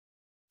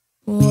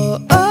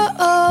oh,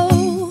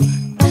 oh.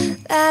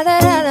 La da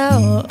da da,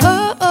 oh,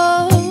 oh,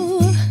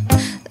 oh.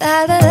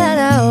 La da da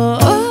da, oh,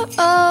 oh,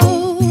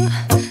 oh.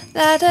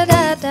 La da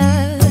da da.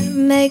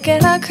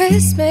 Making our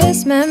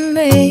Christmas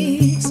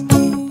memories.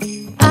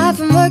 I've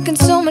been working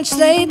so much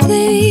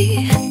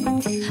lately,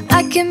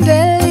 I can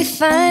barely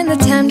find the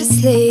time to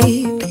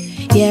sleep.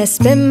 Yeah, I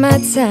spend my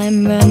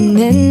time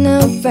running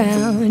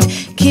around,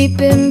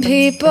 keeping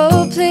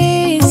people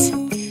pleased.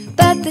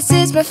 But this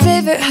is my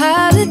favorite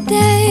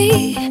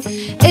holiday.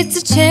 It's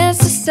a chance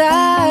to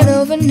start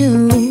over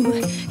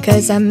new.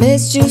 Cause I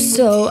missed you,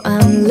 so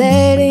I'm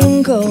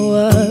letting go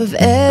of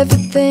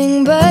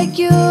everything but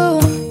you.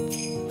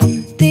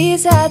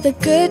 These are the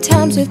good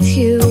times with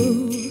you.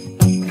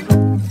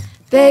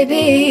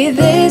 Baby,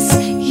 this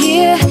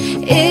year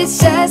it's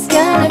just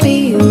gonna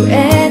be you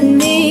and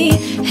me.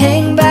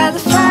 Hang by the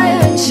fire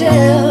and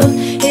chill.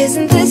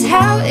 Isn't this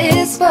how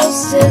it's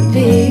supposed to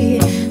be?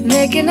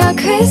 Making our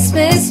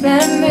Christmas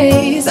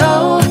memories.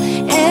 Oh,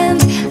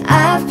 and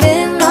I've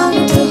been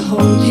longing to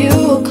hold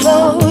you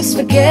close.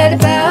 Forget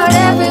about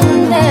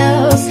everyone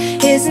else.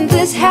 Isn't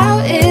this how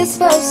it's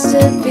supposed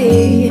to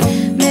be?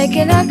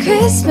 Making our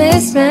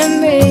Christmas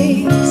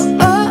memories.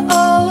 Oh,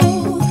 oh.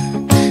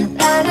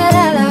 La da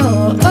da da,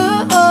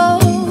 oh, oh.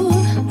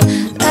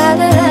 La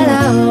da da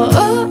da,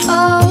 oh,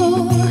 oh.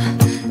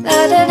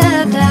 La da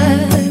da da.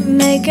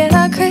 Making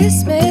our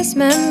Christmas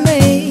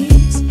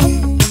memories.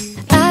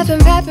 I've been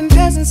wrapping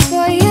presents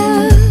for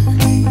you.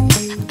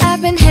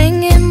 I've been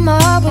hanging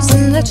marbles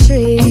in the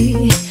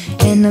tree.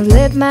 And I've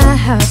lit my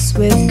house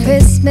with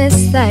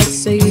Christmas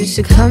lights. So you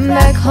should come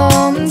back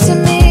home to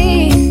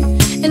me.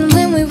 And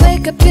when we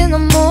wake up in the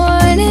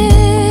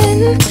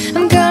morning,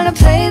 I'm gonna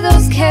play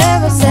those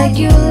carols that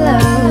you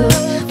love.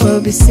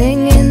 We'll be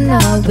singing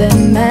all the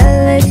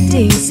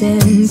melodies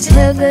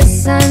until the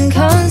sun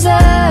comes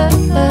up.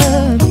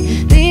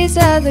 These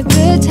are the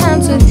good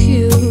times with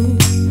you.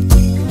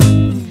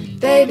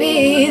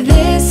 Baby,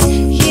 this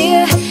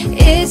year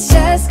it's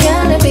just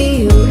gonna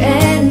be you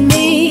and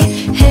me.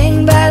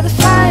 Hang by the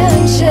fire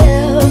and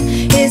chill.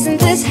 Isn't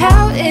this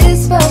how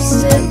it's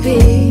supposed to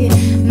be?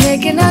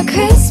 Making our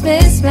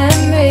Christmas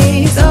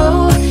memories.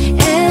 Oh,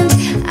 and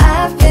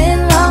I've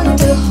been longing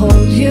to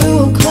hold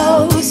you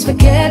close.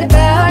 Forget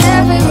about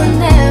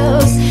everyone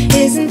else.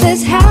 Isn't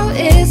this how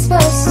it's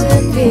supposed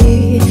to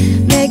be?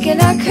 Making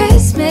our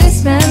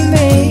Christmas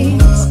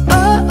memories.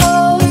 Oh,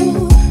 oh.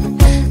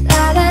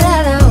 La da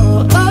da da,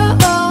 oh,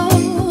 oh.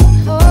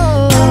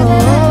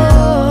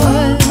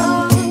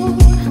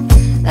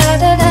 La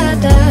da da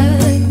da.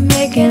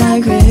 Making our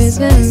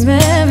Christmas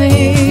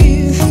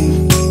memories.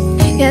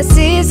 Yes,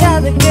 these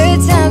are the good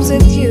times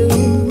with you.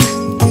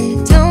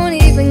 Don't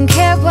even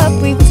care what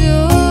we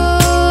do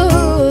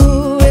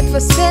if I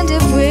spend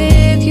it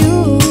with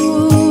you.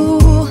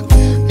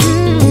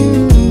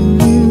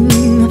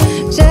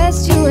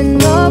 Just you and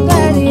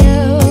nobody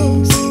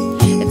else.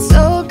 It's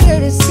so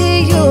good to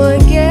see you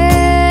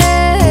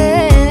again.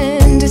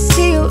 To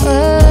see you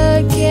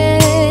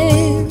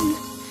again.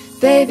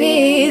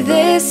 Baby,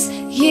 this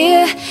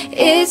year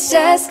it's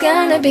just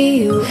gonna be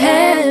you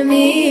and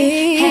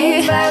me.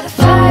 Hang by the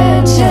fire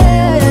and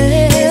chill.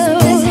 Isn't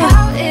this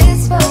how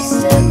it's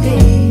supposed to be?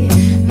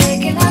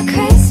 Making our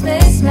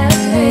Christmas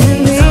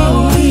memories.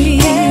 Oh,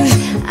 yeah.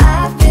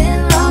 I've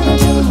been longing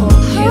to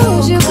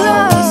hold you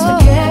close.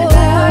 Forget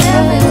about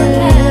everyone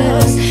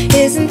else.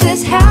 Isn't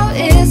this how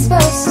it's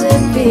supposed to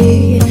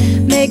be?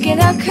 Making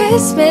our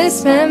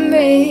Christmas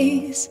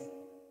memories.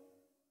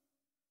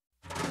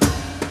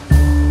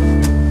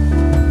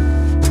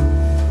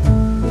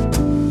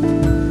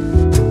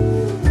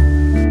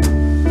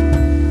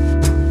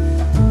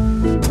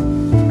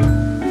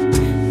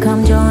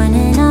 Come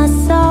joining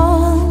us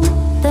all.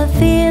 The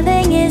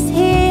feeling is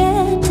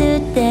here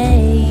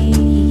today.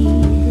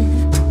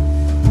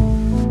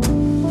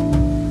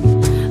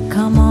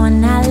 Come on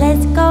now,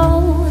 let's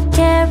go.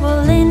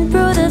 Caroling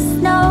through the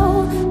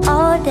snow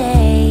all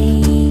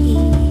day.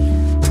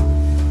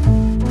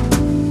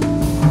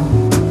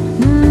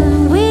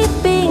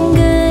 We've been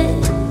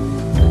good,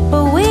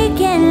 but we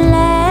can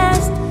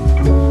last.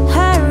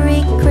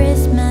 Hurry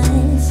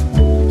Christmas,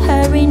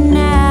 hurry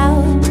now.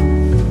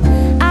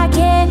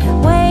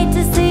 Wait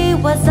to see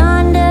what's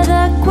under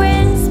the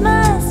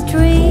Christmas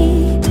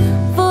tree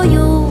for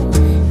you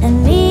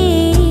and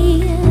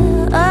me.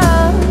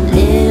 Oh,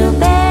 little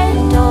bear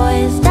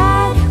toys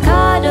that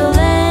cuddle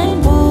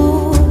and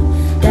woo,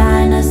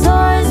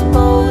 dinosaurs,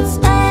 boats,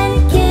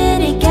 and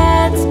kitty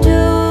cats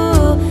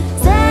too.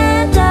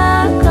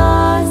 Santa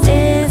Claus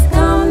is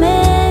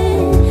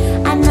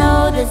coming. I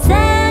know that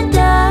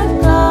Santa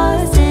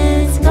Claus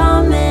is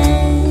coming.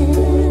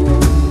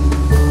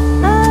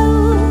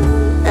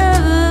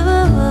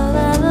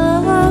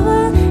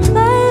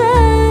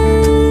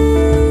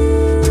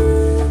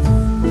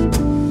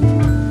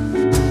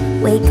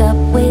 Wake up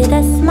with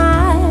a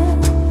smile.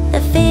 The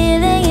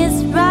feeling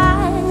is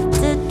right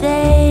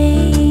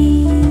today.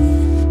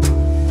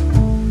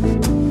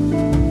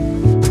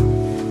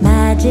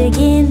 Magic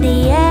in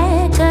the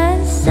air,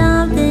 'cause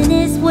something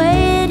is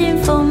waiting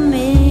for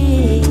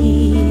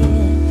me.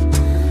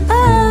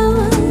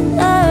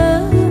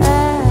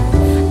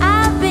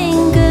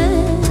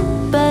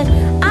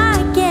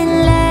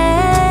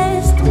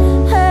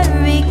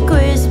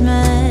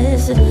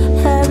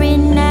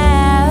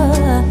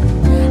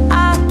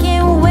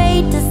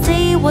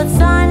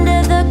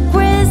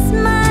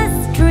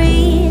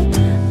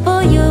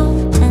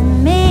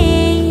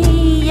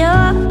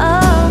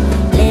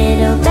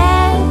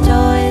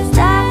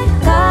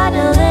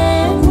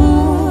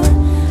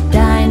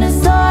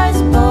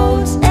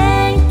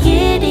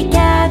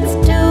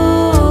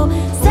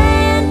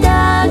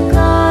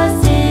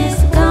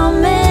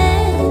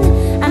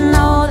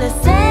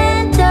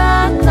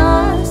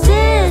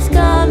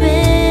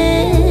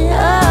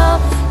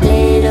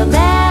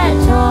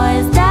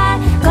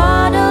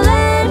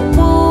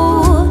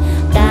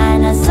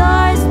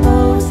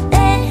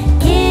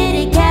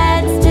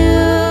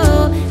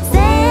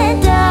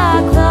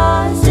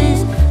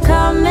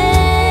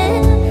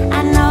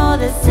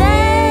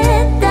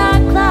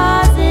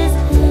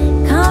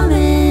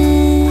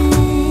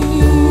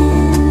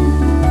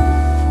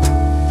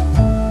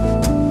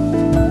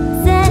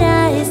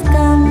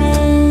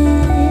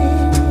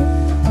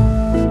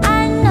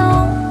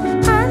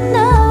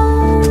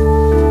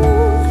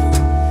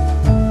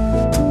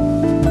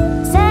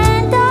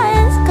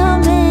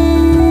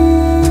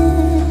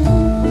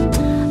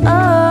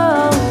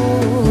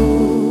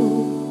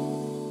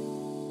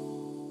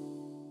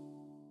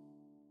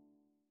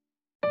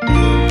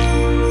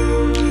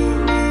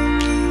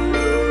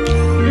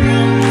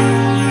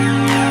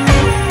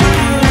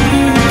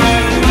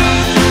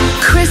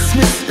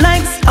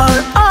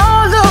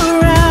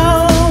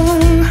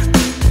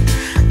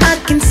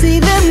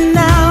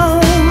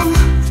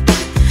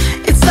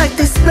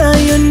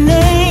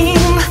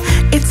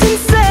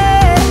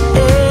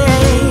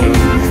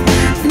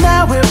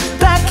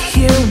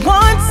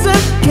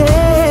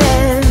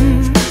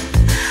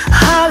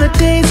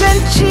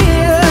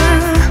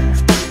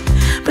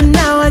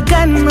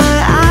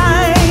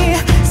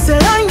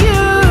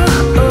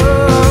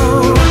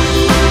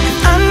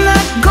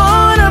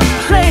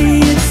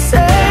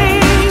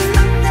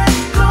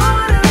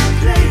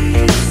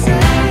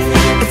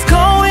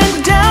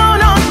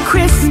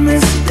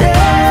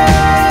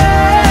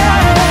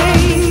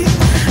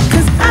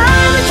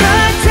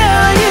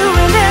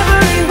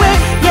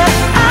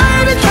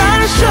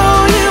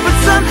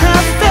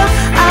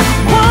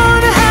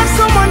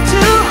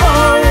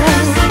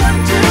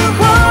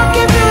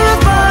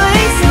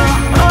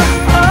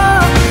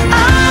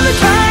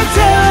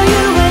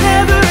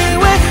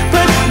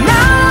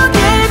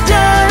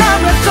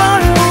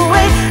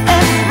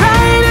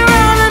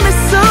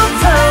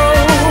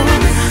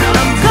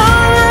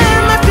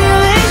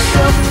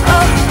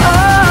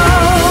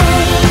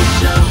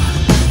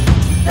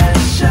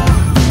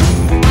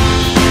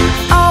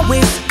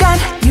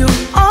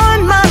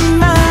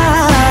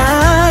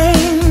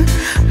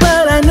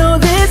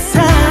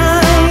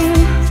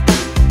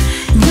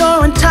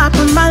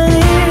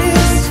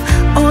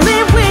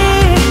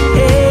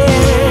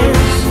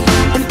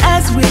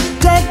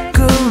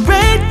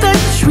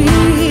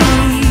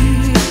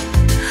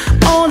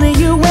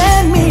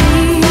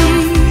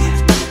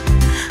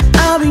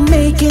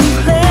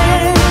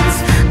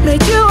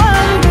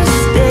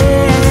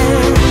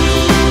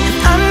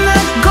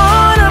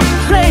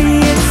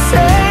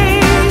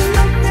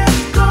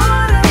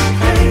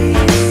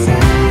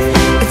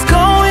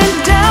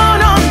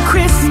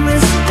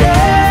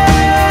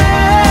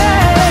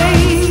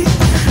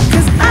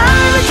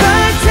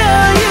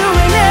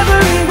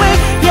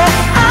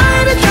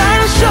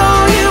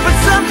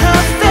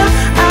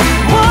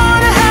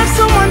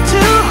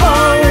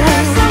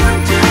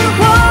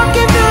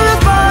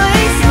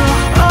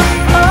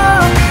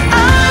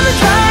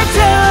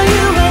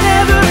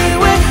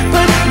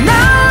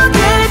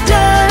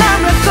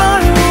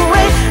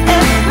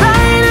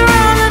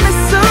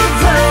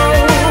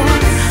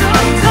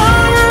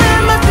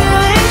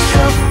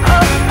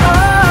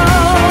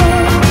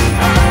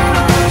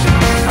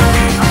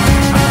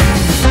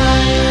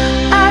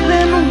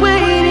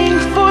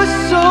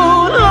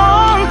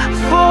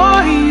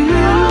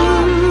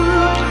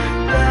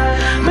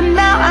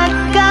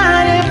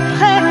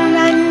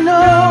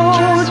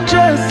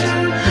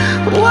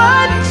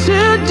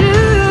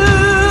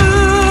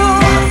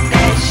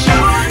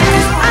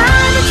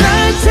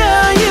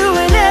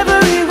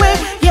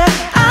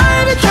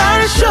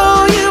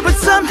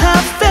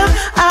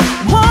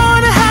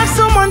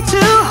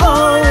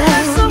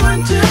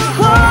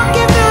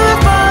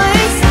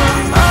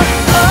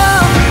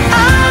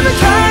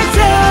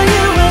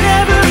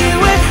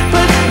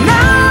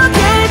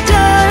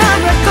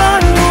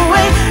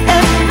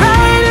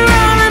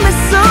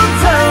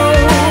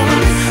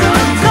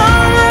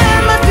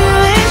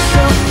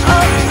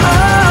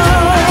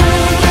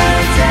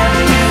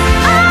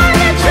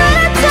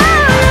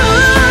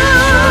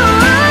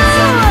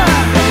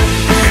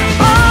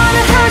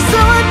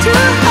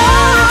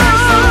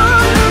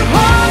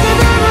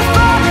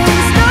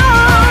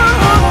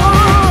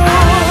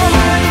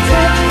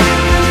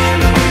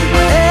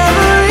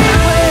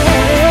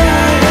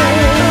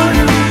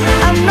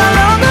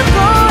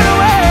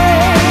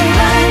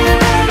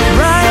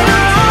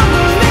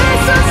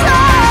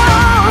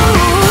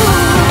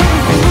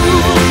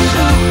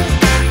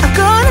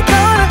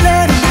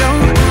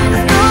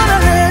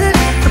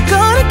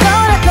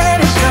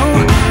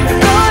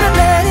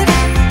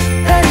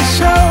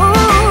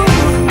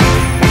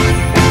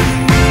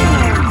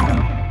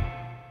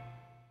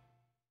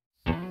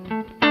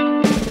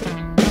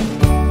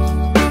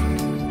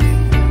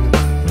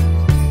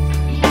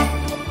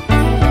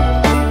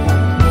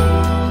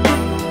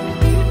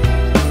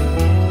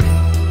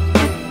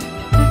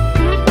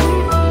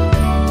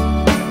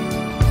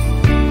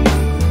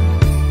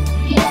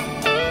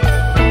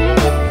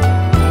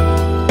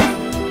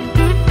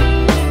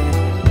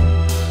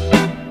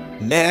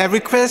 Merry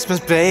Christmas,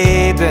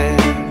 baby.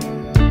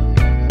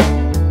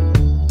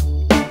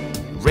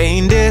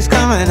 Reindeer's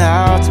coming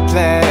out to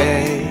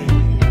play.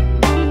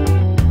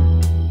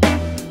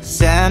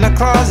 Santa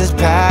Claus is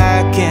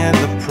packing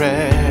the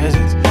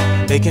presents,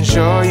 making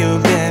sure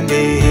you've been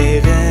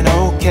behaving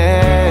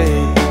okay.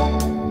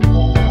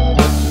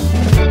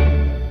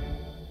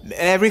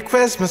 Merry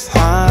Christmas,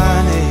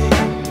 honey.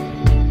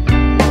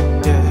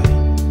 Yeah.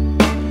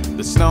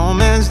 The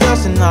snowman's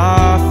dusting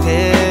off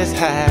his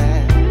hat,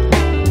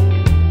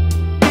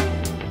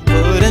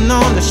 putting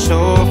on the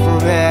show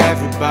for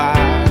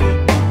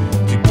everybody,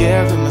 to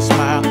give them a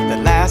smile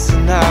that lasts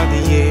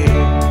another year.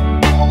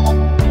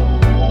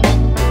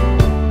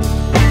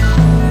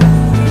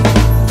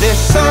 There's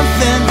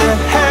something that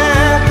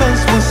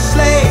happens when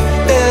sleigh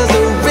bells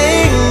are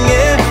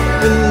ringing,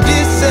 when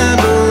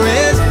December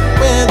ends,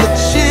 when the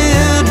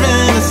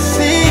children are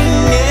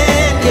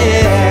singing,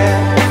 yeah.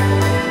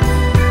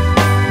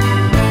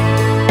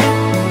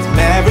 It's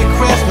Merry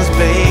Christmas,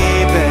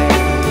 baby.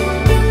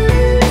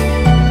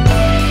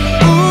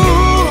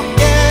 Ooh,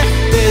 yeah.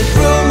 There's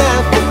room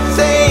at the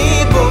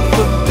table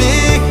for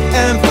big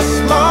and for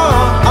small.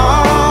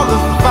 All the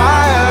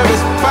fire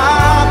is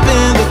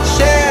popping, the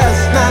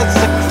chestnuts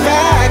are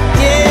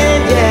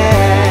cracking,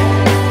 yeah.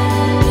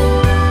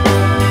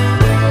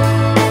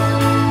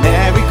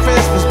 Merry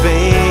Christmas,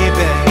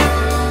 baby.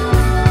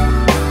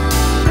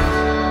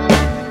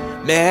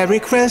 Merry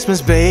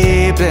Christmas,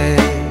 baby.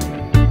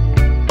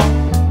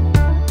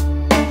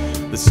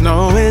 The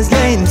snow is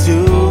laying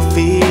 2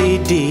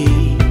 feet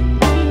deep.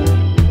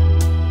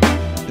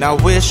 Now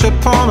wish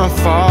upon a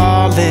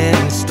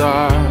falling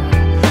star,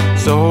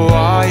 so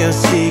all your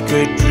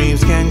secret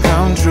dreams can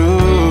come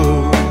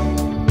true.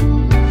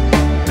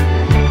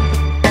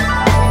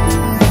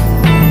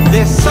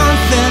 There's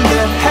something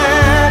that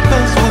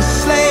happens when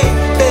sleigh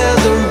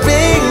bells are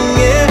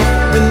ringing,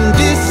 when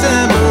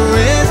December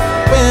ends,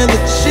 when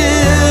the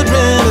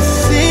children are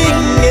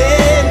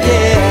singing,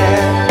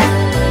 yeah.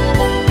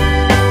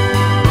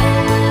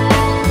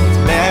 It's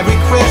Merry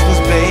Christmas,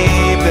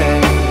 baby.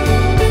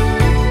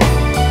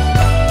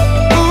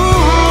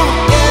 Ooh,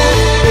 yeah.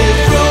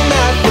 There's room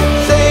at the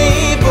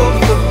table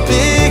for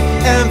big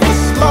and for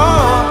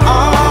small.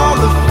 All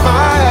the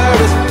fire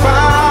is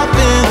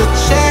popping, the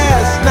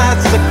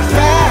chestnuts are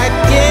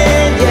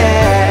cracking,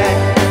 yeah.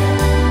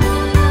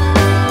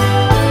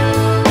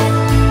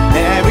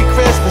 Merry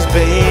Christmas,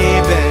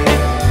 baby.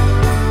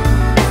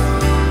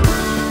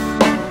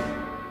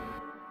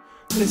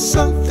 There's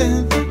something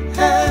that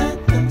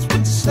happens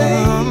when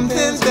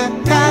something that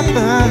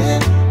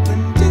happens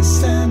when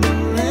December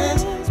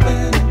ends,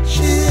 when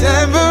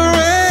December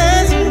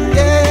ends,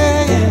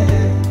 yeah.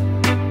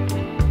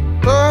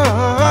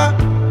 Oh,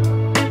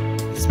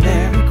 it's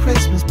Merry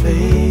Christmas,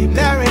 baby.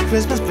 Merry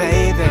Christmas,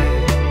 baby.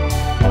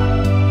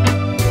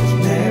 It's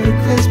Merry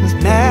Christmas,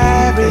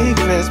 Merry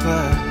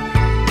Christmas.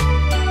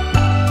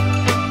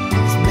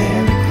 It's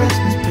Merry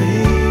Christmas,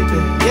 baby.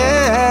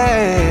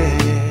 Yeah.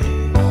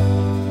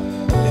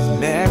 It's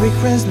Merry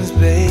Christmas,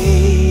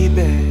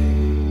 baby.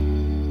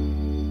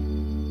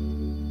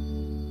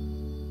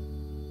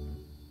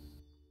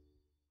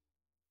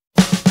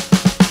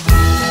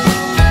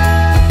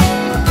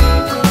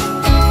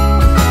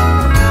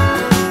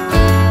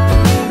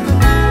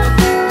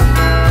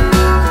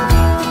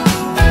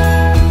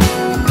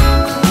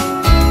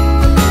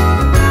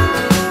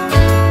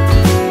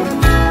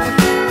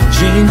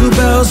 Jingle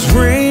bells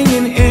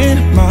ringing in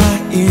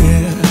my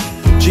ear.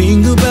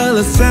 Jingle bell,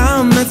 a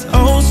sound that's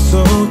oh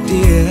so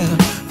dear.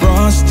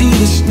 Frosty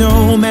the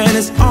snowman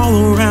is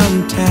all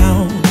around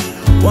town.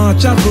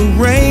 Watch out for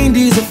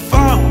reindeers are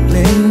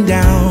falling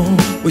down.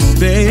 We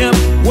stay up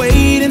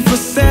waiting for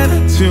Santa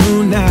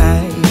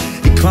tonight.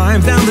 He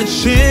climbs down the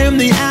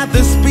chimney at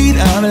the speed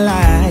of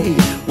light,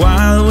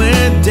 while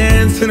we're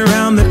dancing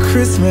around the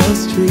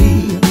Christmas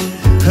tree,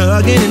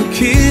 hugging and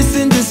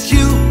kissing just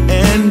you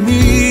and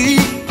me.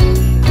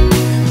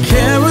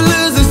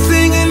 Carolers are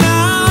singing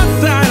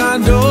outside our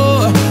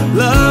door,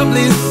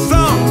 lovely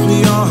songs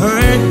we all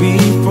heard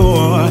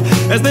before,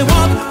 as they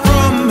walk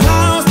from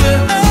house to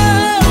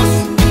house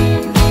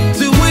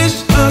to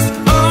wish us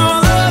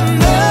all a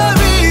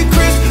Merry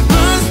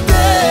Christmas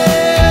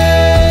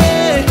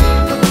Day.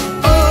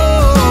 Oh,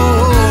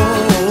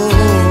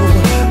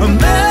 a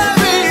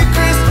Merry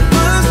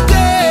Christmas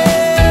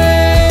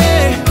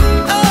Day.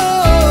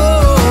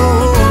 Oh,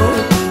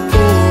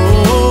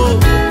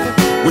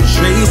 we're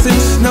chasing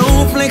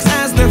snowflakes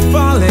as they're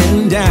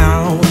falling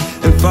down,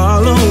 and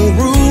follow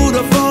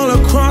Rudolph all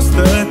across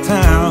the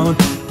town.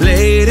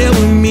 Later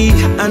we meet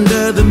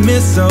under the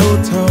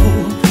mistletoe,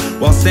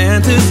 while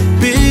Santa's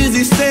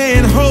busy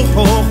saying ho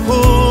ho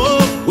ho.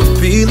 We're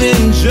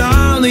feeling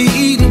jolly,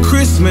 eating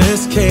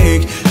Christmas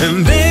cake,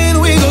 and then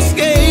we go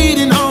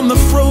skating on the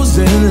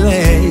frozen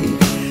lake,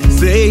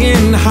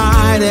 saying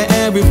hi to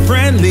every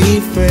friendly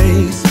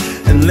face,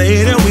 and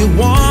later we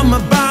warm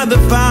up by the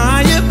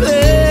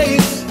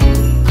fireplace.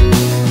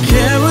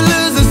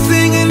 Carolers are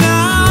singing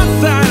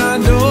outside our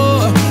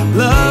door,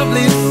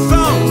 lovely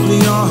songs we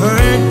all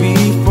heard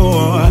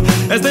before,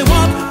 as they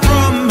walk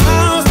from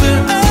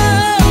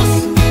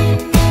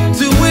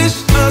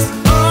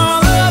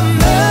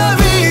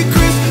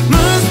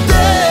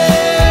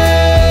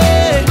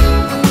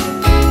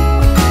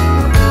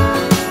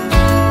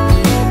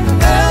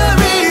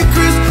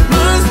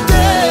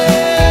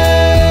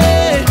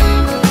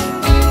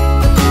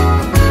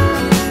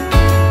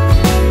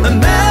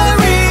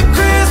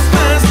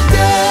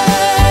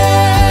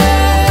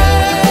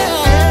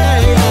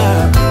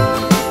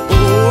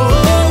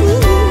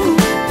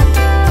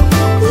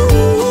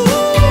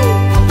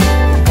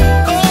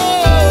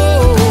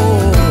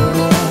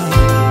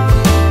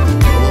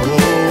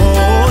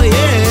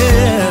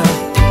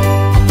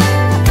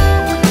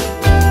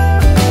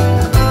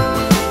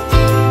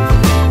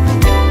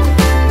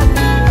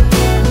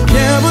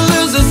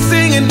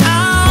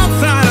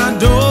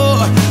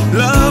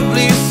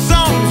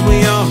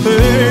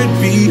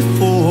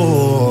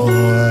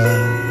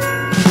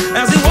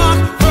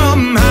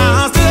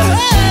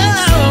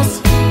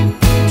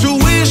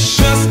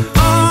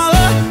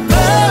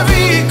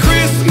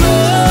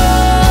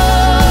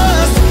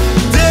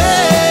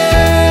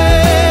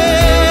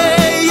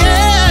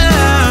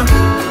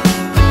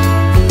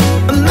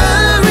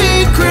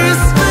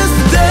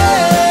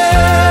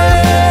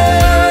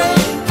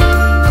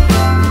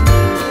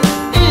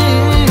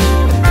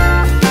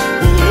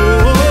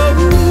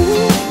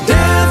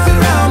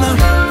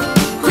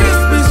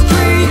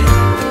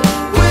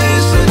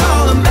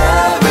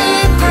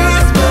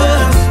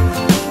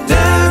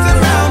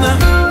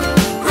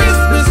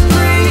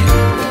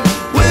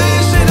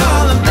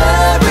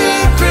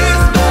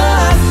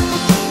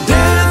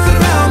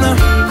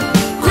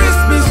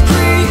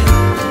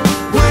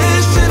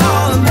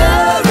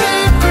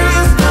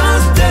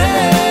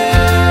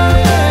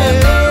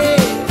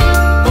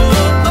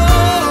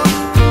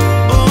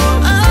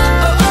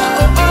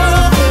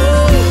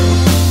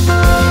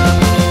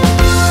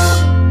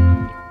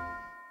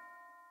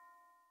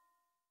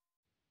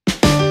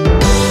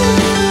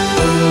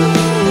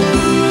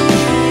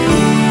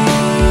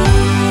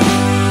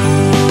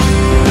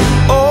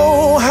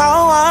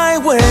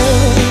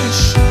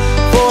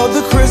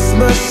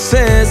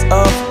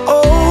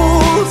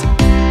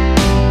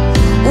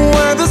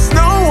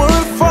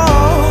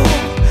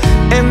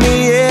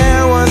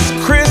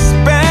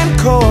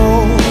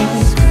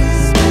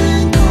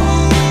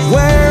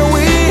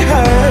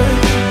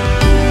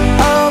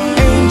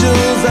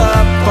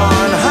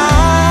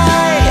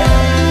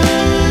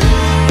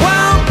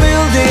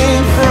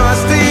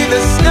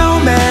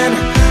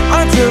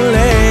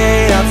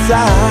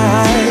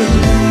outside.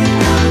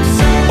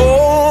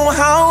 Oh,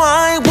 how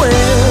I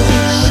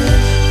wish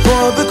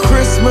for the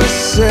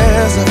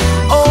Christmases of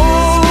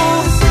old,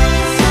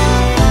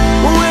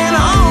 when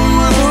all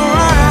was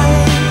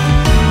right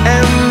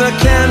and the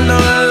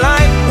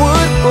candlelight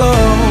would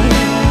glow,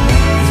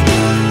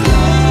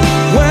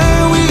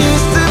 where we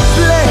used to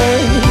play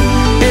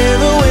in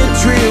the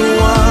wintry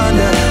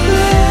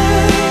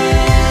wonderland,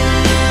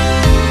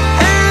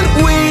 and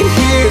we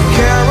hear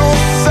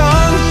carols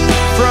sung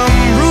from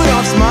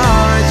Rudolph's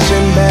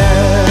marching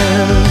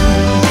band.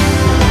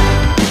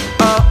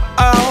 Oh,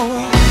 oh,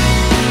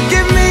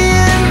 give me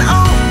an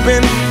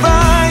open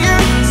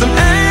fire, some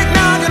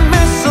eggnog and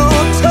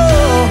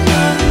mistletoe,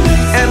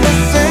 and a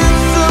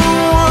sense of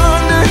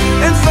wonder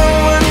and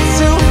someone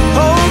to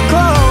hold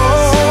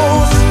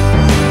close.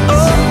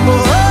 Oh,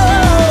 oh,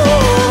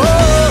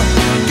 oh,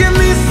 give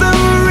me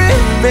some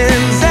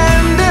ribbons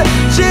and a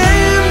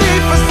chimney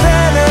for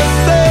Santa's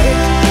sake.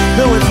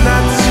 No, it's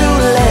not too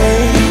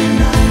late.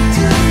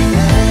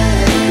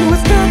 No,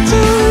 it's not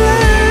too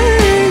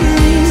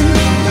late.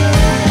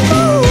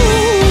 Ooh,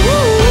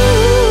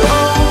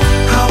 oh,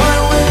 how I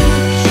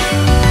wish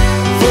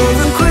for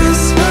the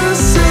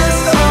Christmases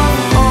of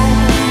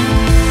old,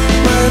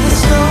 where the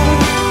snow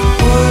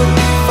would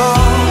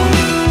fall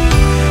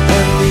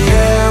and the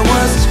air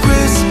was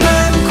crisp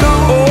and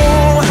cool.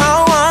 Oh,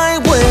 how I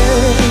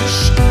wish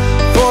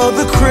for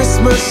the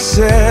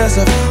Christmases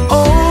of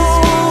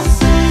old,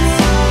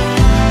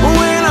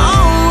 when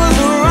all was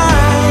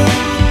right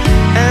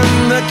and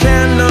the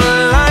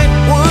candlelight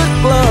would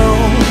glow,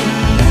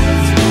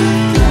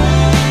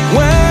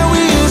 where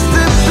we used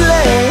to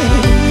play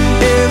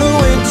in the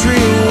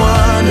wintry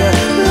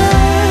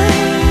wonderland,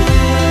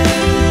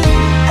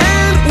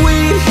 and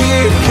we'd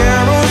hear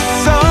carols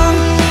sung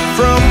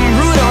from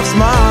Rudolph's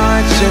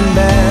marching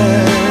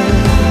band.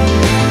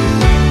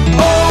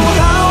 Oh,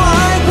 how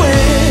I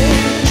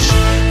wish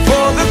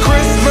for the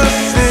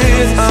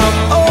Christmases of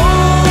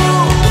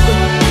old,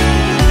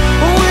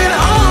 when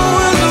all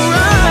was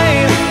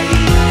right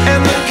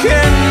and the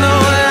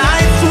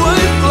candlelights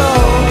would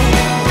glow,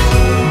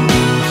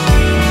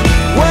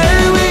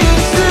 where we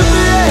used to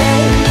play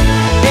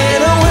in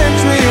a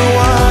wintry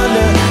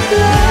wonderland,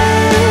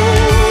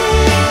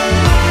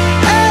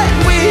 and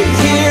we'd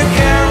hear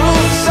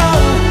carols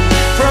sung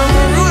from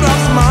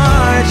Rudolph's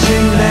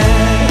marching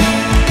band,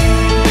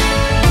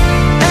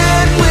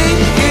 and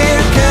we'd hear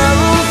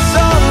carols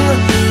sung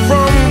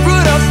from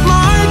Rudolph's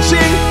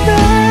marching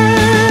band.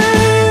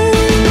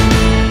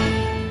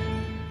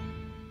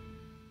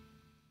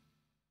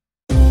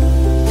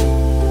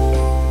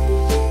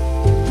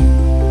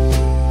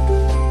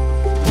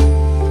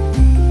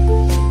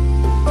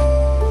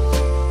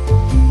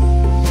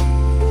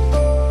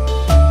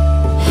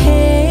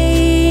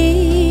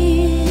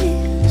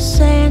 Hey,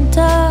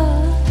 Santa,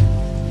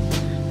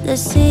 the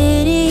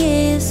city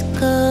is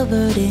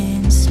covered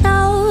in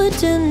snow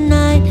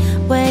tonight.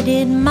 Where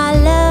did my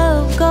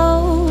love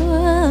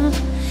go?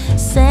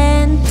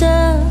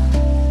 Santa,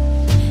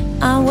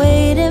 I'm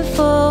waiting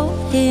for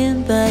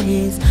him, but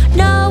he's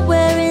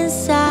nowhere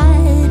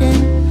inside.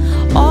 And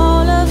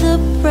all of the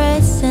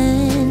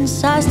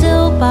presents are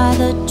still by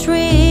the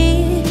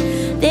tree.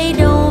 They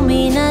don't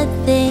mean a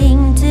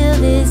thing till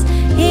he's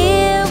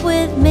here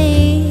with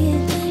me.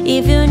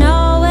 If you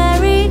know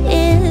where he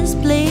is,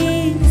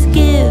 please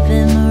give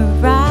him a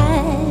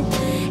ride,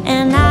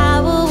 and I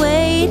will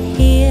wait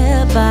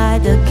here by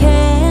the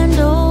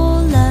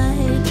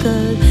candlelight,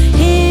 'cause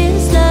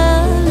his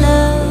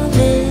love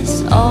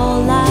is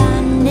all I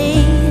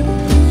need,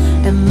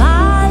 and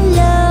my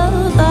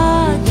love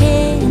I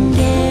can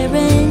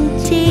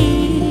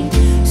guarantee.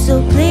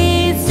 So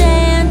please,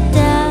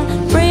 Santa,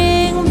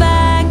 bring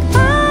back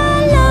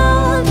my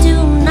love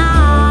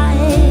tonight.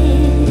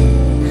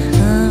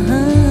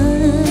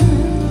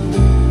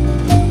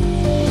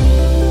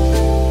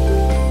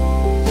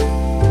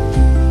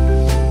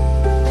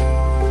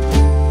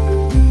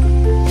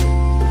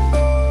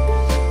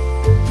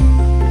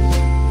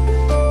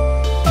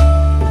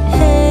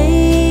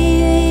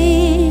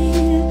 Hey,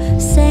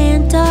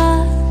 Santa,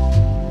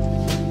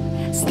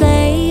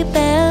 sleigh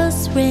bells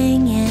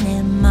ringing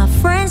and my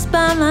friends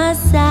by my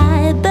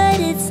side, but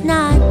it's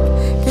not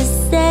the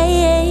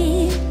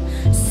same.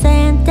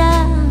 Santa,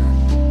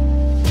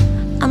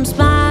 I'm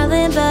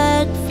smiling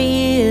but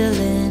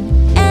feeling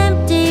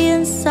empty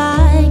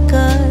inside,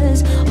 'cause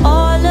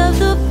all of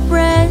the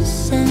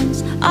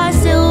presents are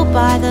still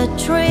by the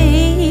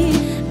tree.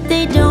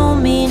 They don't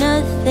mean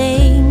a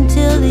thing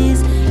till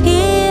he's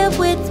here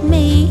with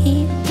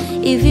me.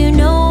 If you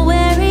know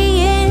where he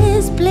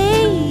is,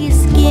 please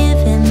give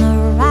him a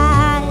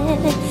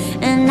ride,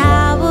 and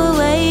I will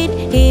wait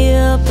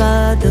here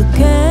by the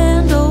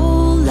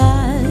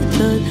candlelight,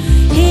 'cause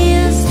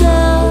his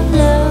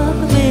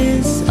love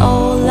is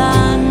all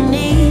I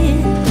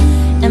need,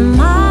 and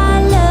my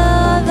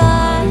love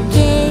I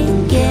can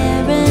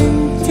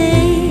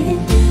guarantee.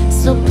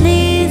 So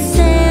please,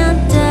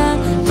 Santa,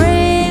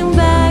 bring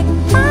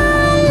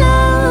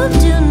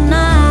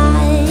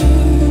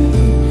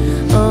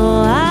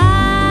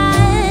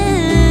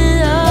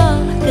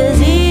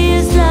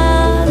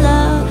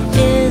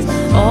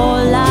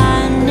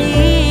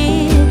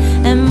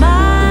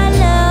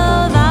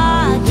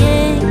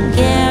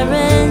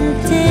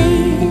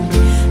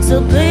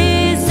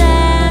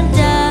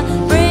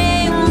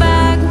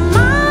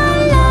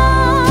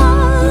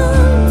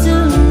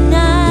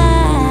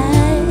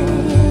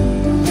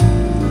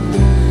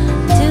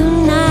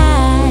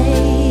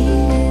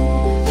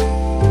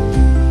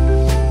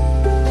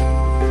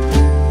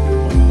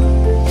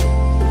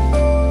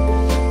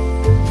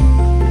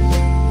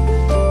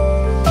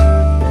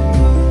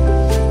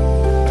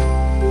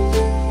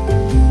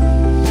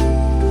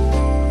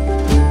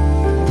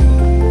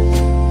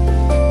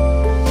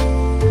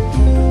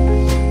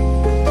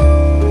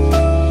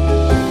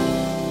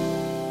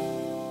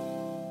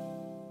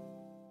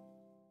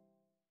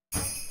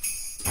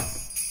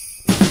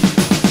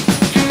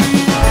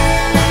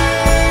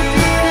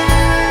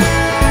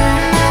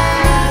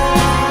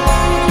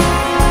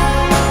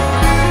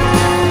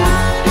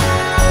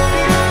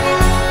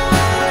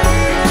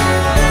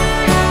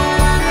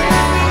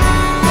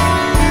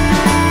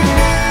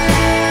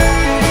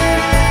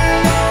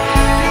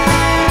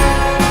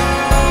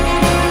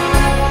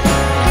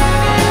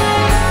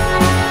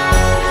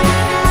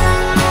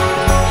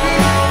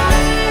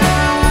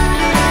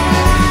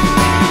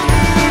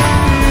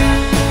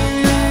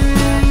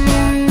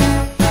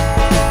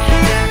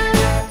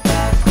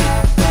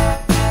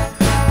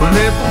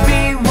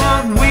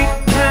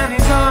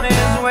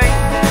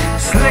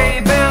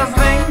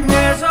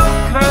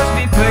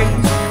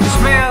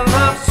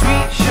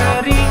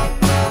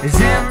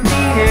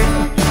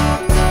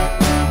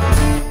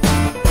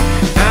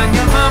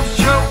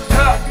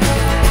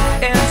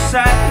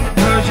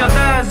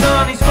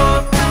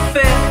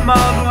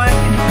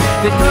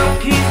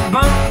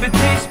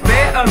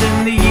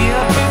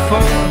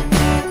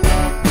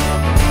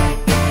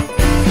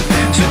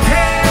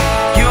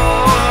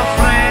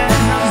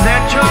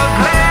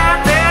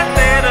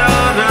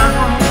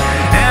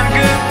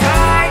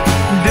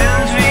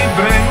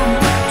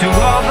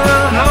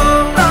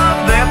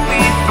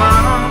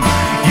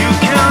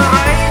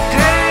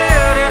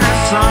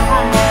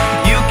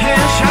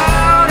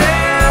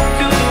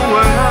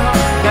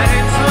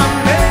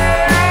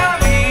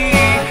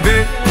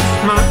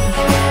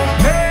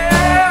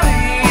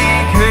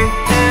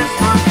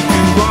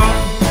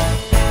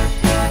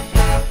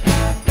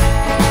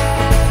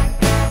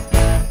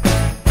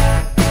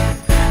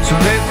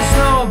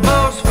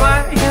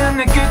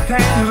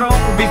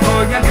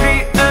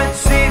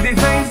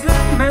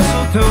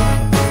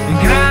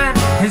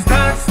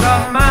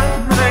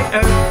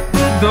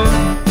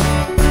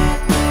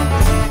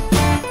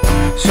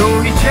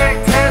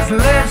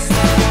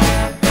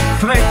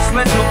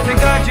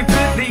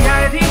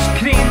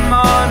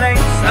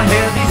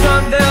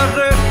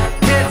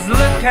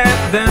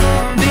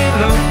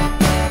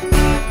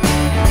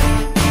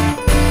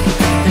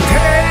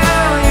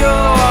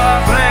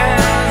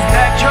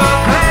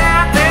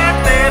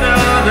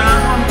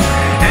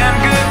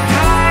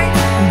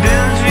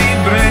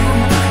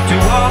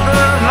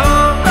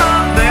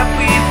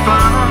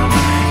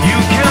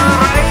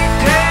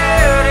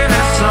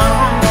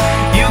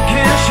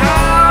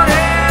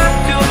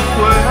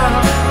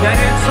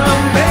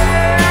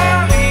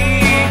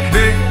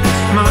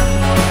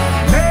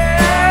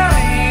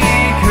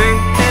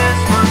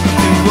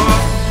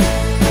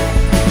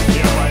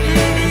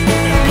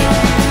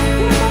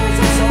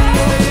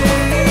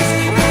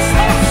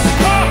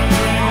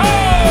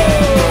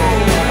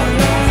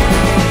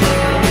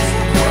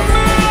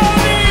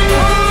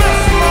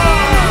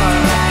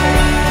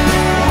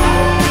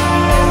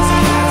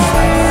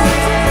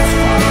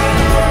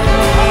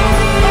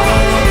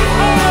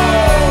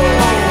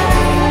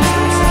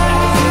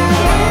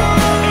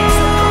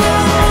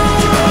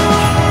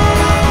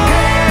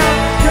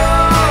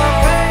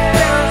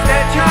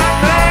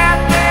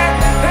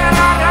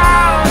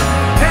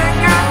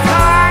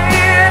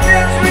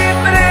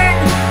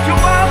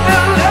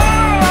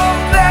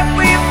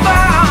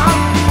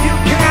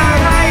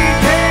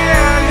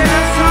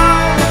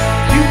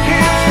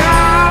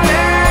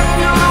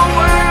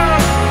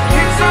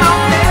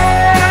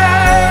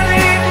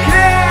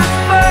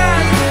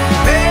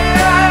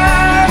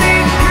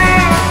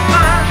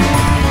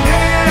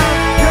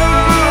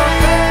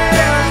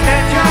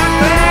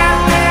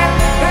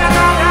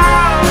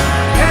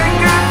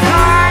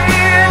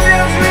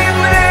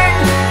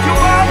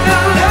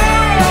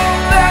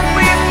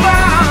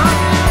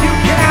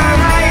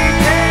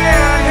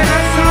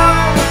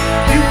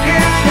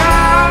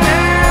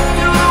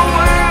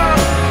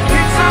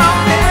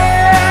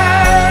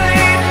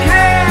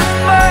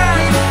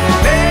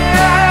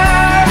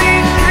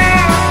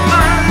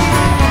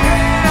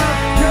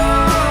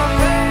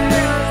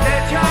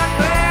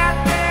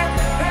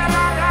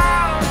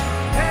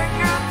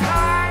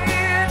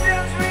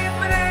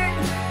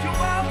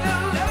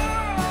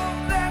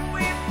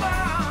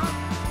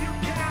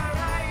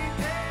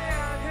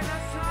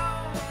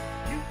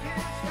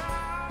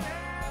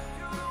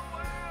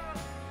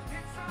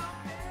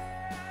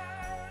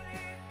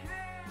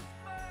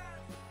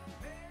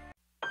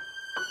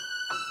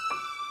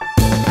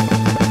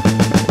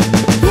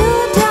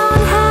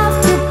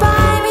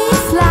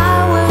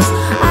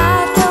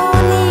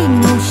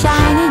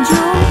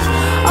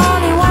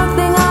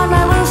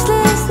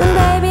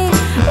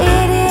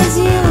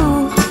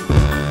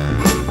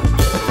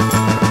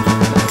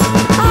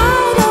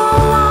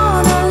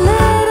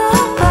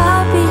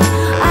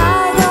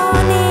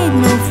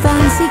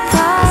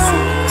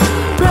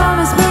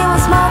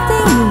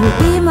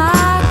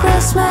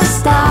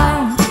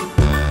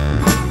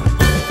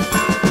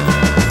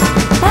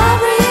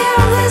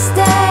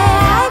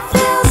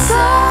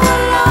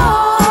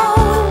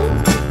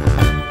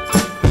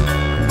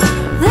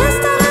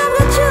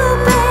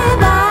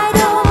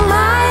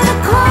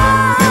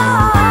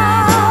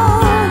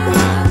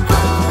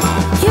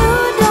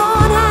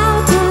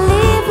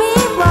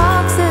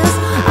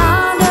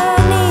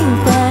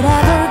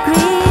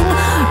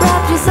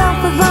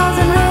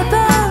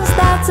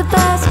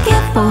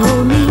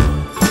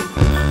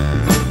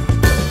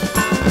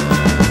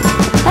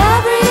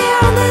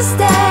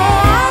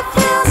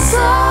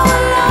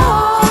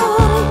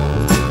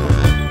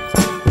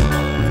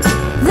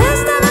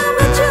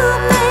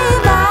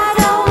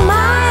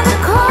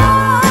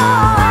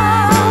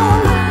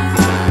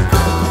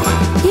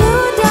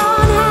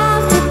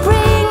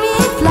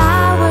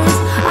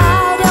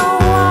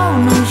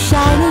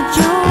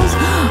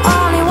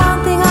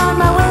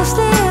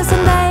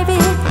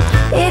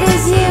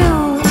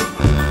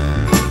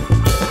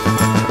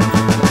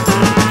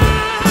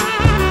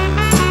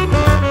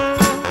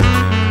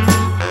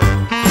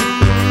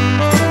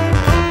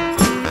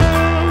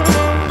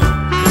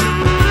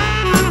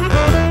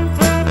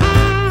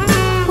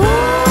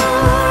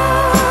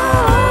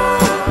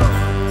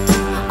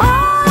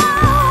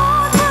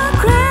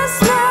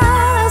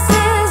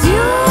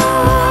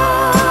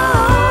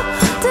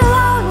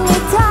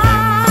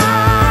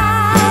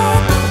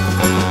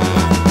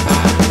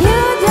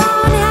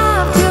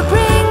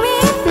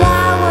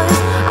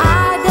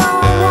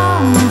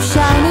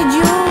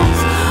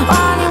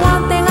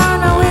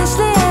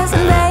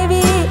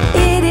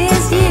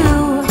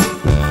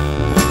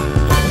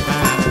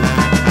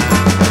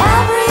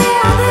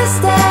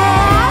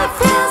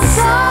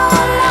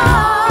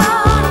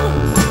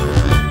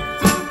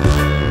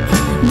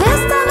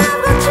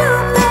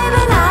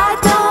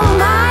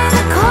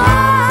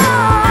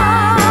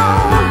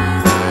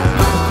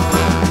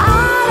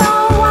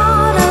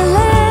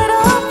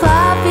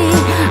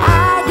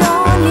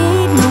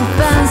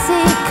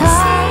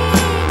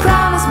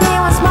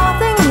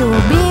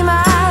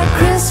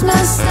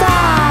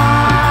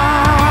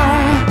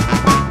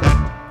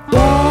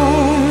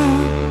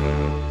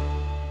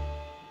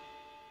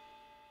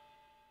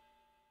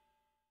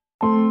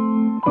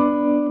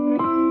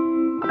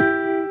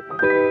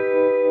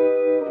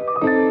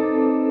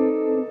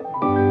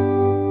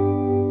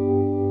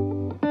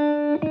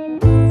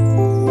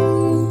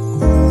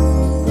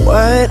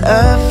What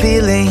a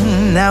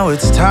feeling, now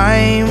it's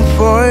time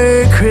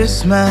for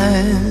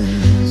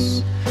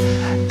Christmas.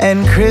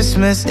 And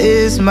Christmas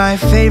is my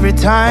favorite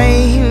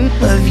time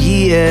of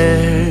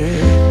year.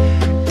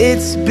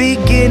 It's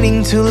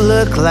beginning to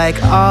look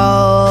like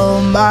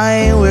all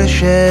my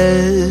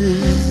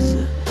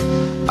wishes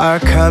are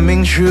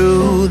coming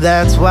true,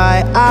 that's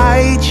why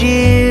I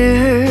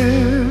cheer.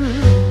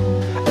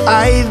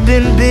 I've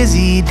been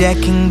busy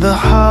decking the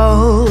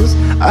halls,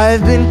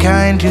 I've been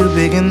kind to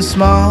big and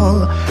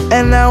small,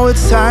 and now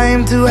it's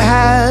time to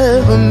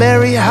have a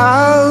merry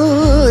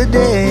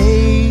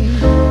holiday.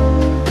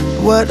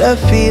 What a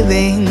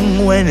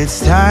feeling when it's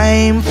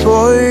time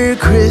for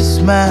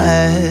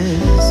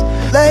Christmas.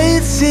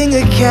 Let's sing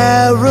a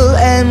carol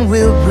and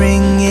we'll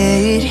bring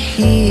it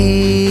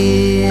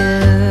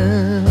here.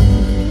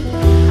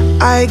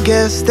 I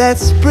guess that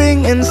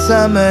spring and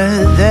summer,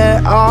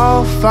 they're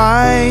all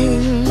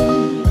fine,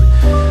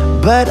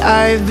 but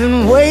I've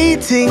been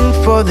waiting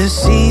for the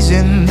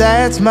season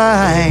that's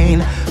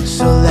mine.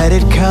 So let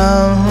it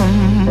come,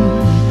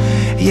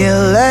 yeah,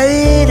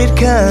 let it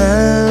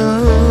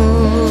come.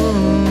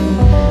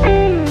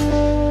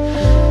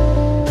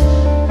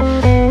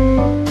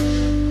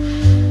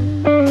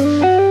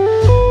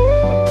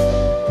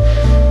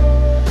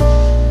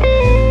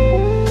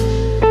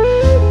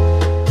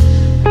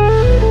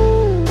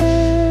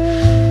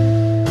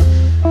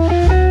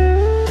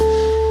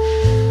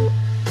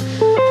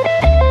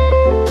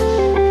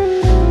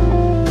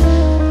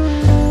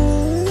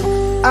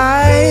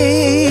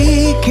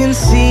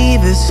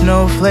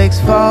 Snowflakes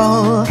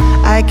fall,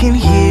 I can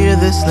hear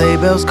the sleigh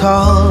bells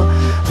call.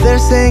 They're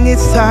saying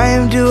it's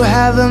time to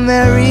have a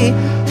merry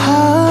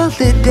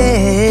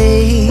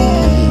holiday.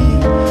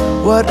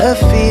 What a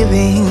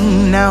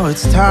feeling, now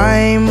it's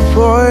time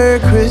for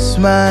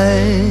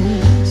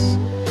Christmas.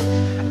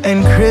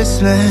 And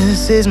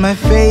Christmas is my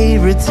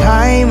favorite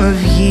time of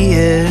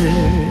year.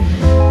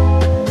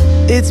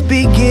 It's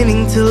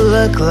beginning to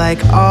look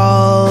like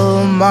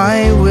all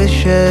my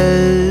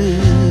wishes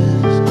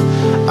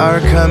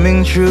are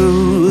coming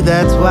true,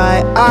 that's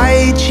why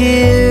I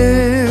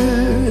cheer.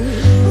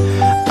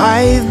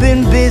 I've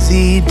been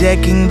busy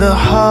decking the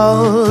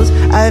halls,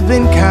 I've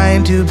been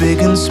kind to big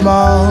and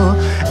small,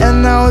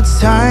 and now it's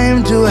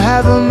time to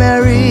have a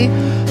merry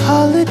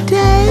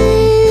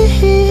holiday.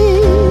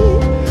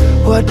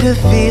 What a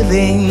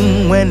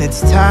feeling when it's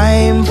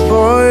time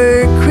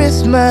for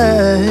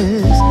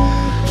Christmas.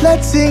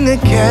 Let's sing a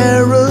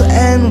carol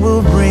and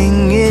we'll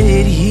bring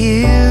it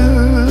here.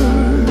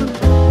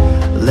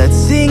 Let's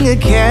sing a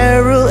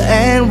carol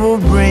and we'll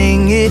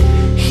bring it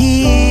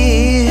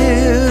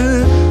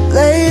here.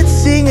 Let's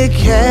sing a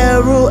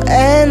carol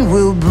and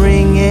we'll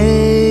bring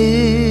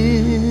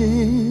it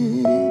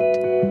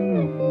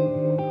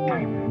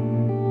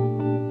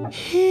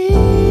here.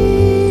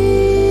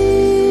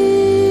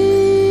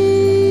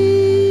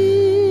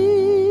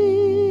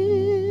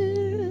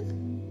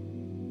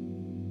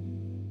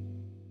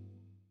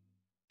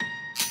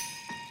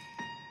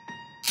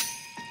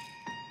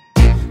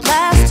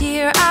 Last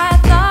year I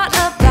thought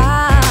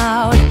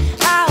about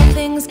how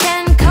things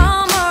can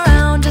come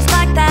around just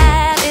like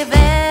that if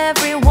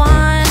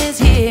everyone is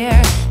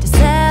here to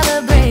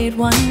celebrate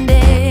one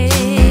day.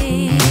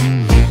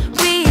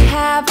 We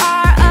have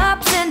our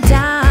ups and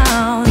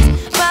downs,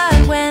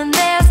 but when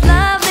there's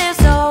love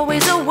there's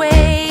always a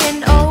way.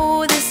 And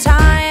oh, this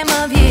time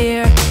of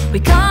year we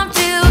come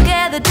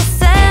together to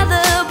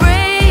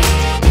celebrate.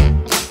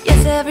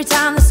 Yes, every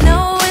time the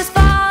snow is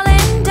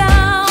falling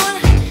down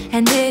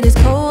and it is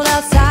cold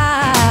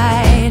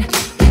outside,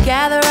 we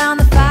gather around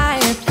the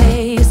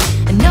fireplace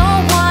and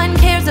no one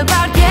cares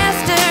about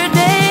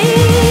yesterday.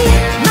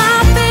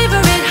 My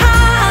favorite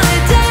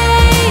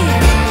holiday,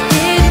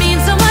 it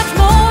means so much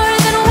more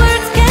than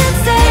words can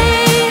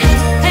say.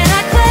 And I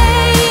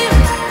claim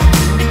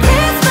that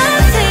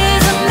Christmas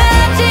is a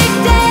magic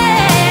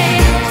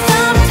day.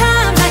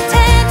 Sometimes I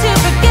tend to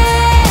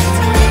forget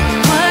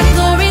what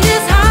glory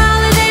this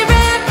holiday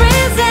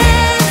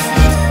represents,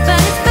 but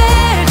it's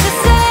fair to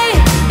say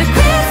that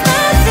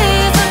Christmas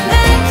is a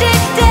magic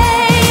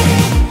day.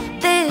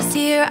 This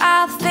year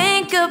I'll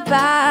think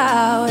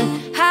about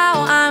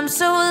how I'm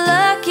so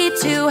lucky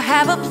to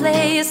have a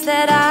place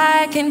that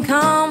I can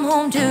come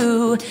home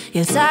to.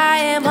 Yes, I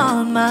am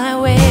on my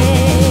way.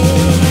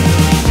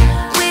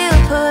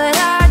 We'll put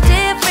our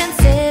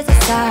differences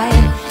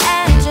aside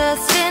and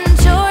just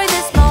enjoy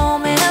this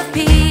moment of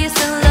peace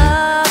and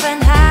love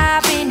and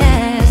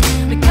happiness.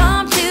 We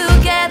come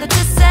together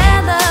to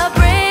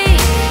celebrate.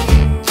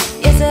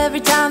 Yes,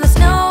 every time the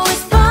snow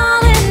is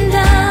falling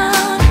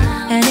down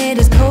and it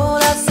is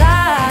cold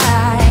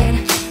outside,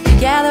 we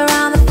gather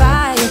around the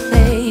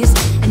fireplace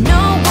and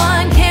no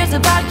one cares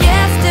about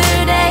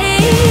yesterday.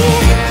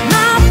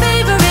 My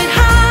favorite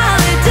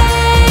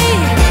holiday,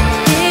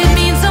 it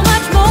means so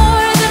much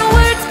more than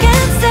words can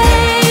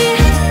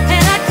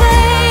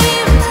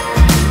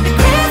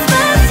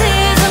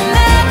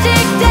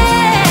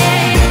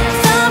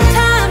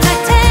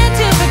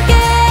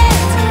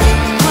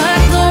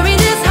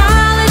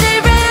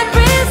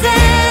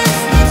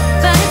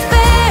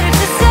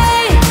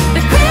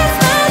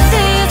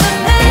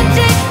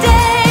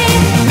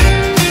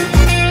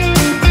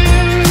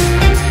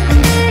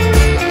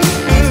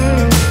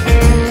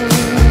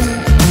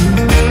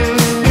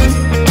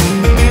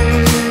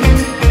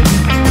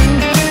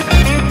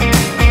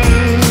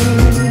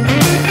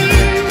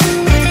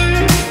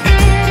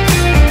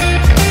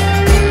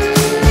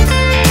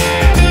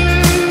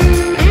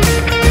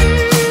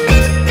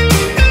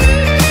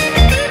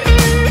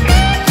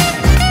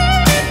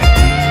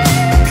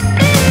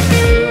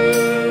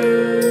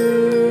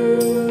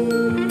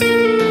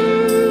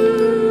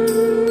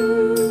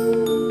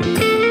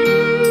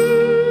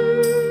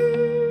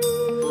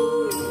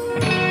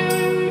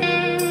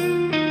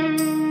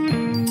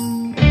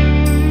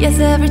It's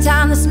every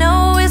time the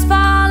snow is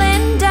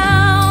falling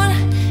down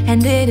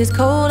and it is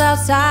cold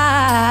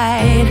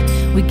outside.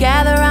 We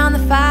gather around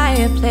the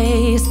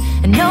fireplace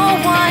and no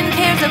one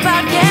cares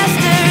about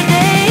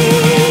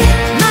yesterday.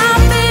 My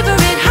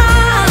favorite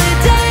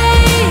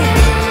holiday,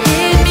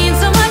 it means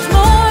so much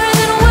more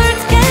than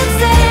words can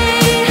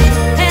say.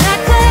 And I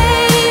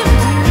claim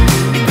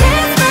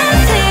Christmas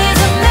is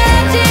a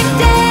magic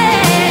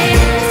day.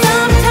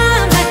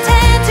 Sometimes I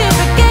tend to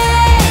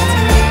forget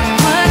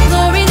what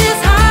glory this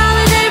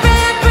holiday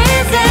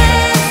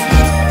represents,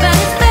 but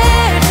it's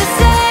fair to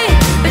say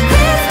that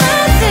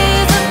Christmas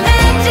is a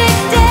magic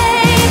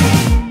day.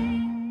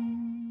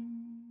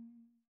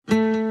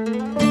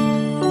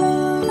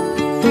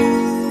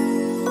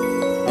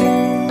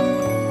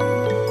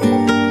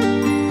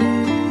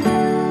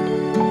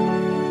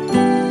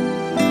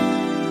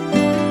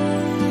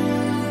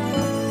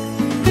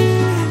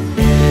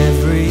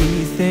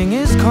 Everything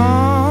is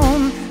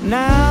calm,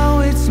 now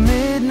it's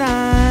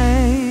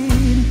midnight.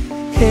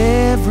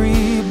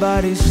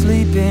 Everybody's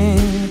sleeping,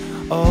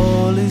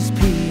 all is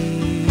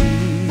peace.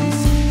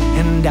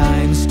 And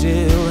I'm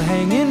still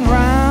hanging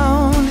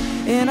round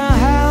in a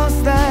house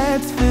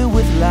that's filled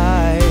with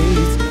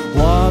lights,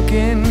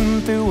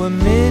 walking through a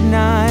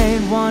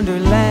midnight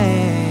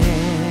wonderland.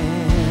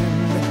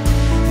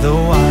 The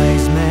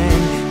wise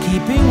men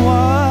keeping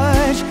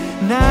watch,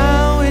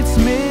 now it's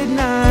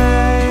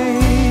midnight.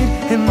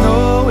 And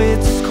though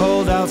it's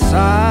cold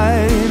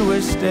outside,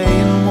 we're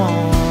staying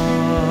warm.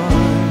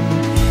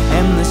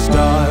 And the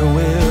star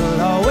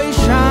will always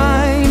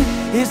shine,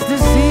 it's the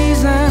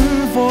season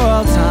for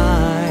all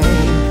time,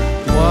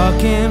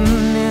 walking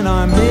in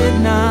our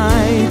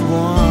midnight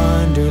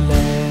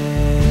wonderland.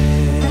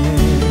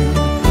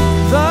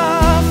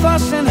 The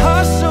fuss and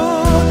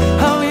hustle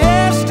of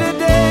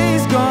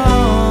yesterday's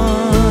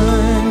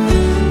gone.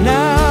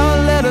 Now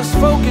let us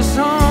focus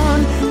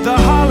on the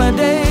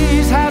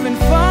holidays, having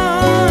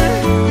fun,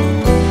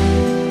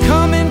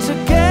 coming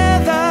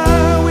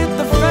together with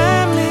the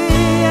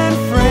family and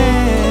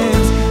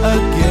friends. A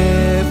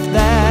gift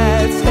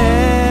that's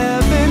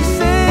heaven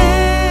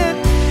sent,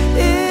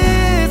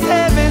 it's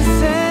heaven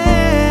sent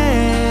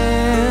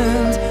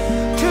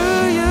to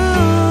you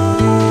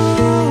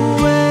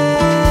and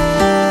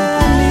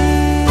me.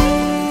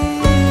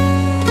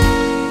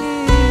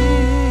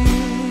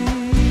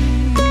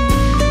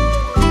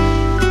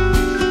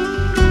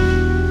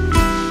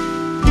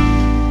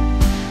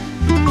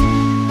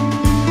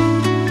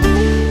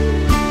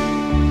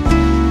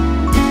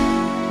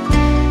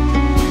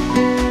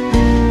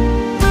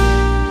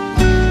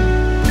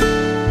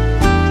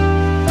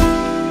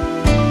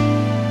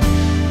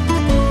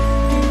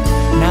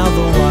 Now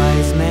the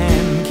wise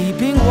man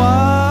keeping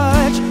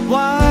watch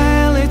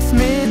while it's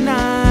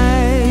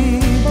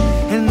midnight.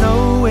 And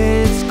though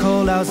it's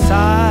cold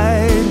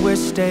outside, we're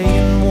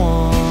staying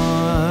warm.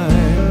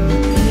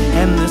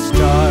 And the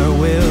star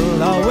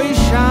will always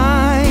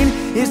shine,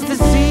 it's the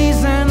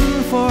season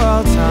for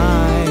all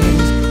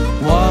times,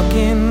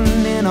 walking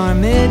in our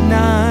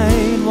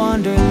midnight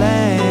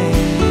wonderland.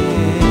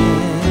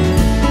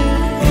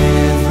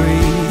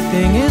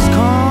 Everything is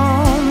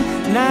calm,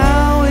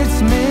 now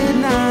it's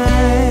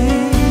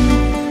midnight.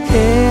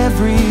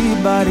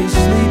 Everybody's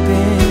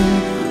sleeping,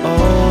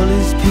 all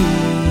is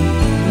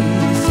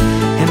peace.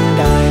 And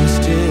I'm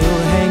still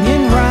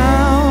hanging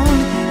round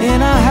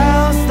in a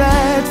house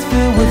that's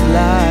filled with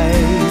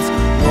lights,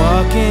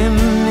 walking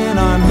in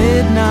our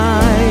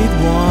midnight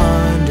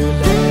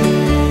wonderland.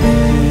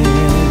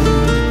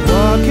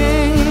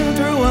 Walking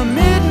through a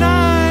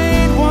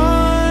midnight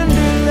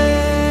wonderland.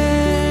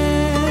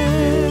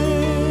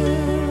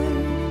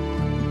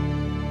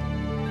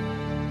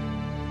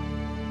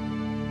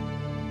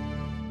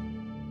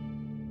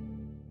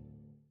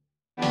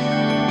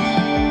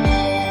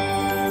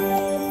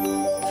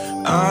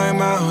 I'm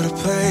out of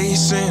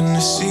place in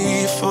a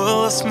sea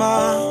full of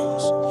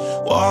smiles,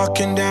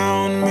 walking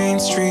down Main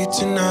Street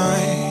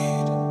tonight.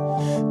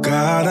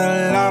 Got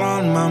a lot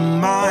on my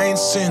mind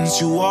since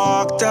you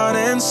walked out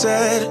and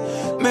said,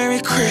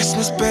 Merry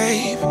Christmas,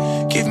 babe,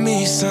 give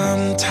me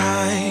some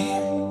time.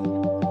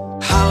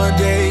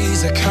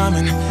 Holidays are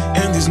coming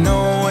and there's no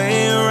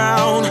way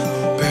around.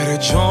 Better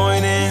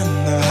join in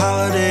the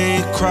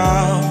holiday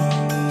crowd.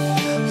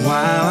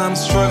 While I'm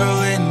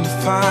struggling to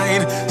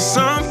find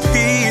some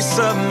peace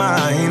of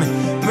mind.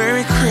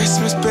 Merry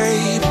Christmas,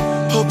 babe,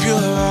 hope you're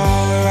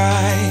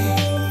alright.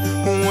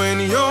 When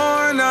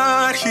you're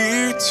not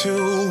here to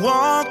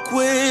walk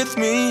with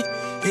me,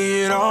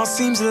 it all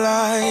seems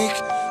like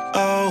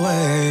a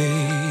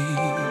waste.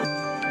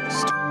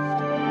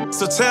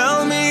 So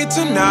tell me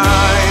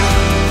tonight,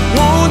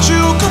 won't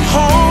you come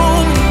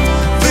home?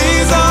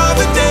 These are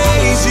the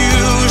days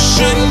you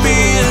shouldn't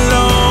be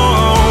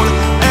alone.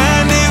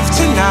 And if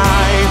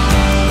tonight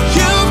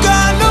you've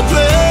got no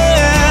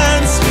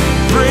plans,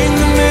 bring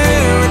the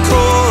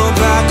miracle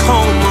back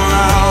home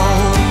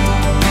around.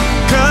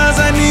 'Cause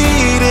I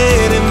need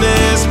it in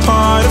this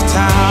part of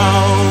town.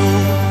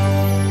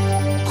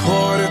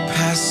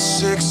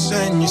 6:15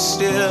 and you're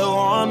still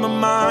on my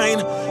mind.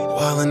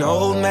 while an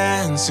old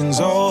man sings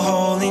 "Oh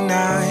Holy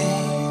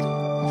Night."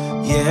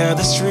 Yeah,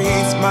 the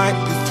streets might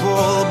be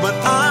full, but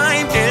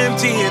I'm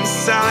empty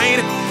inside.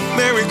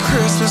 Merry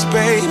Christmas,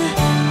 baby,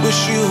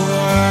 wish you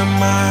were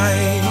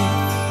mine.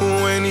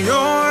 When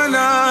you're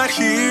not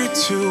here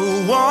to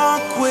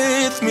walk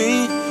with me,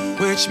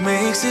 which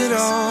makes it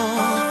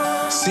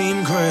all seem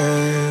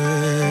great.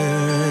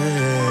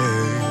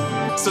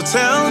 So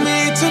tell me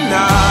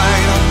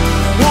tonight,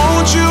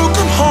 won't you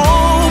come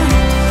home?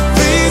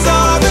 These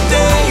are the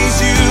days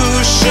you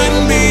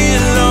shouldn't be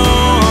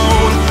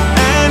alone.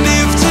 And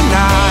if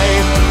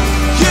tonight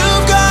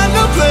you've got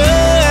no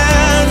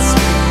plans,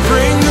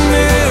 bring the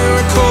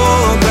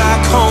miracle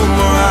back home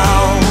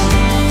around.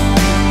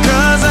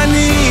 'Cause I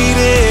need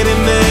it in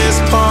this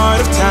part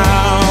of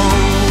town.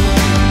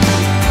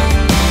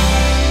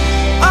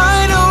 I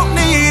don't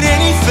need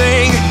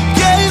anything,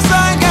 yes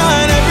I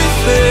got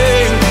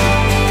everything.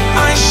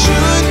 I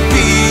should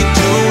be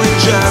doing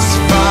just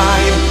fine.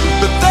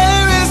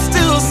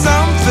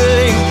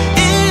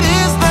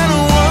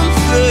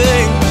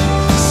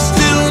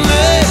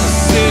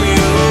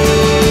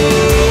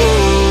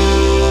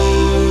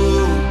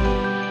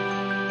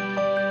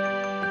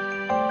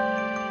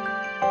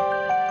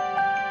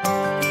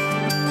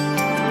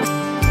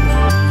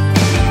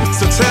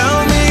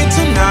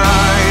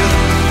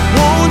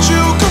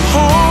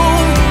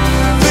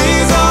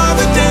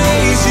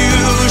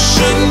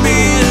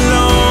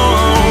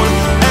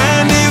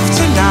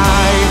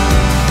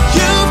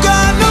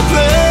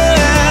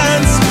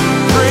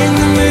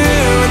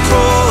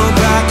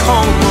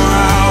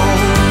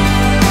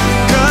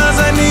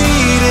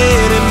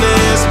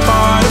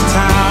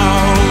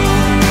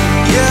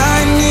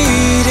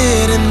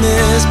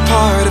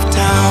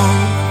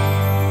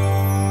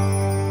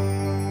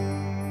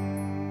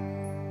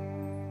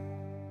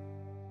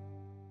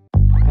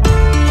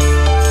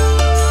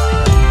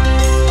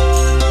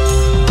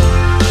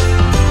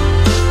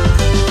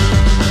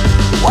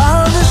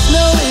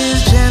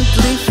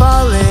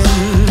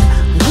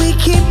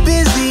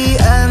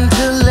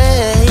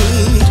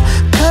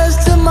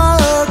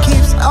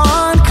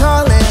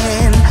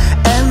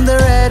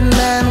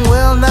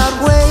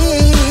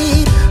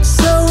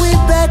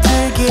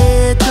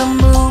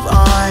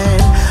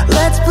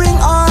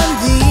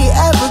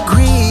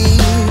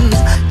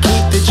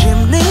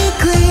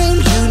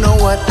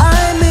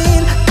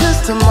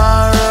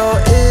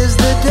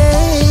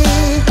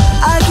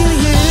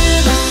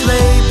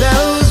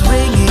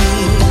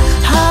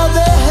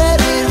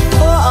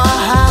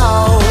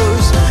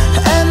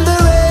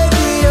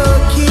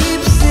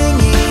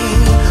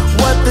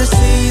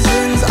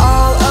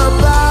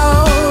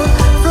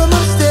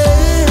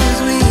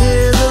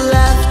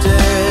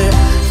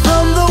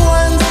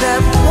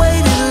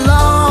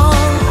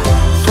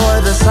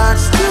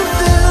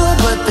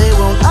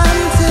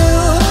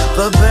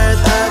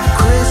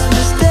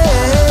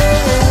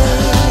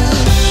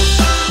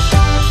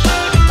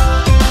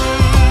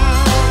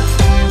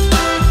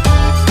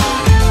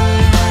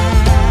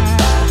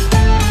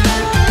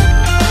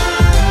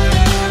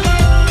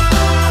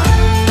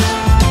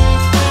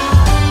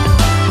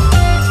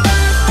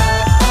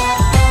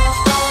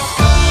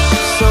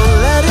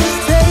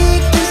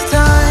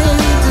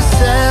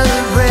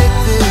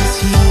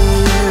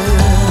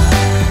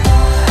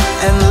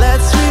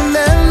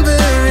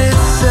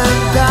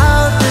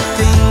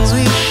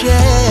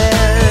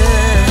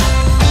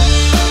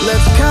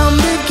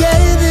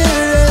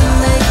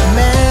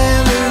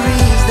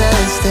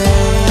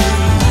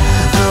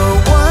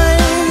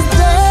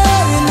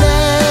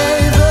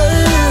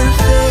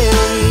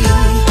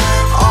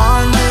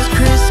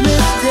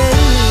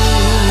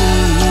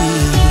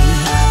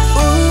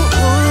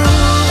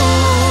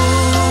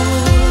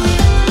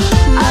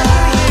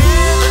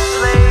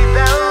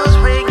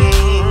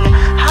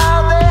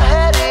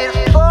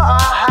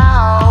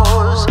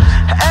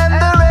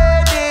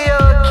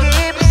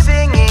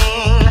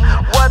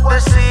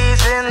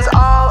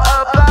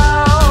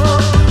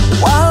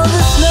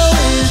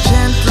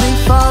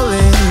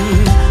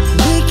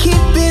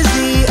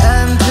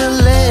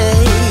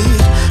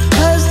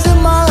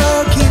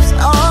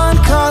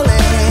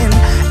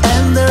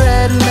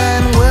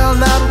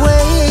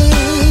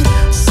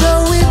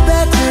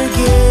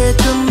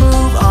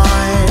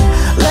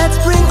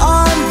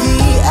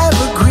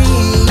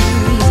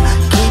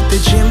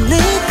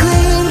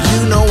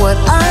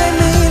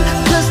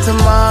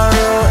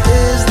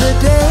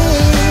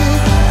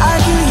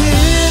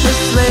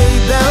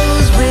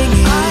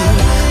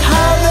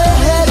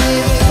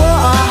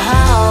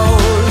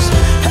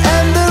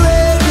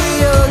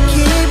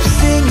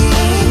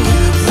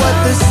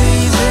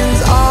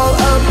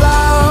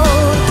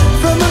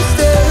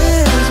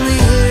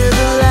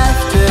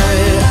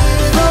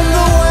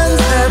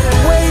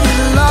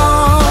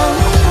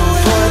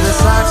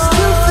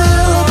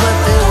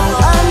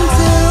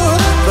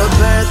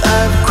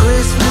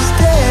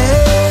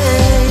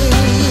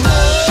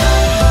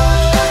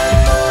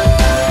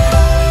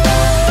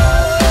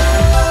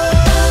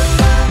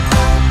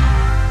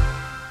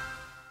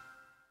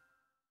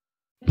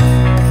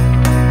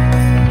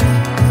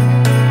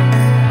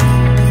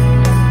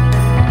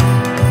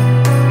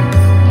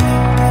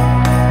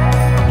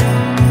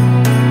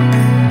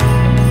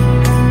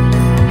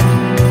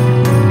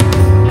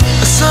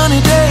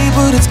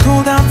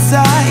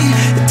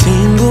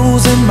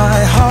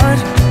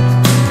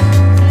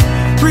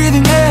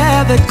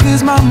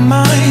 clears my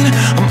mind.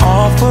 I'm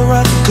all for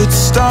a good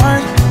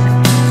start.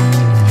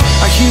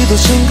 I hear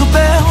those jingle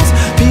bells,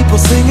 people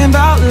singing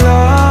about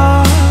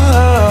love.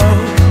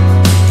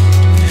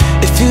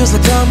 It feels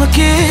like I'm a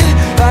kid,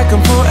 like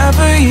I'm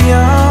forever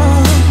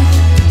young.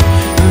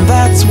 And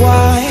that's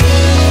why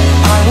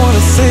I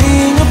wanna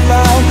sing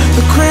about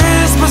the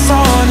Christmas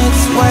on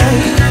its way.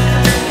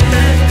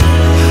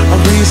 A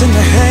reason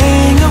to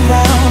hang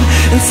around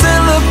and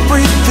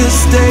celebrate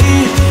this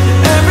day.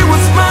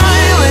 Everyone's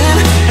smiling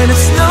and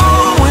it's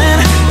snowing.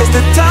 It's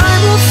the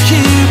time of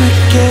year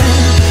again.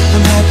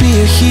 I'm happy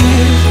you're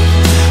here,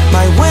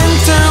 my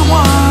winter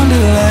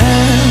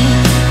wonderland.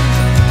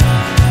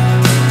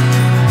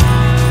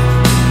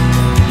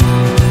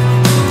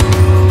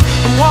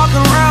 I'm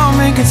walking around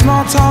making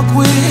small talk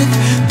with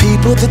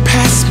people that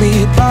pass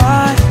me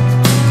by.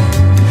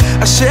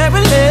 I share a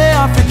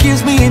laugh, it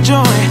gives me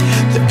joy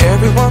that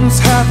everyone's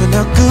having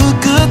a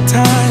good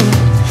time.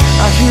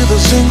 I hear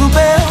those jingle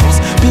bells,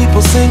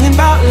 people singing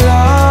about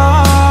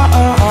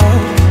love.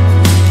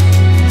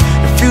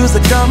 It feels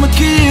like I'm a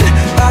kid,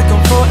 like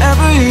I'm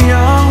forever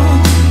young.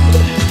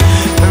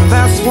 And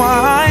that's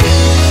why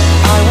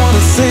I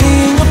wanna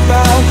sing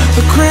about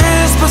the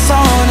Christmas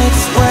on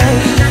its way.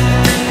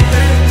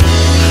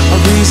 A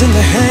reason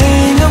to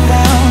hang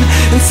around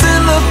and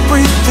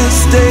celebrate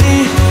this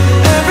day.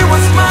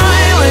 Everyone's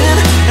smiling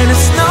and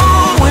it's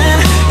snowing.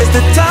 It's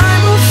the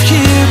time of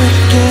year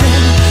again.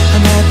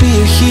 I'm happy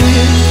you're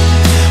here,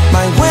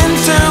 my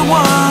winter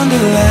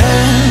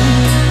wonderland.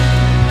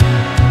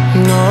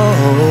 No,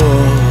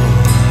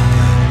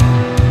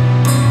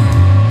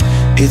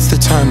 it's the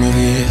time of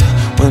year,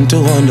 winter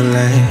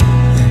wonderland.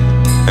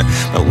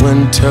 My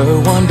winter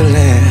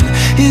wonderland.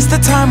 It's the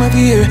time of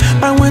year,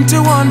 my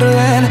winter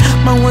wonderland,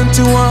 my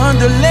winter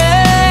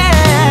wonderland.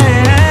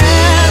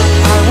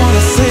 I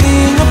wanna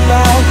sing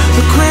about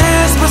the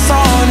Christmas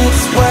on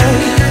its way.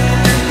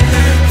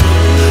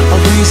 A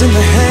reason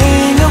to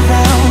hang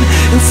around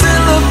and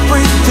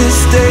celebrate this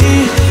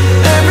day.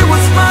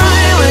 Everyone's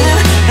smiling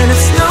and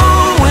it's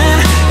snowing.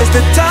 It's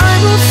the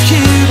time of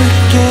year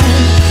again.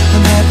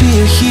 I'm happy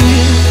you're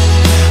here,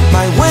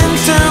 my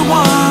winter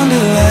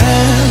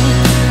wonderland.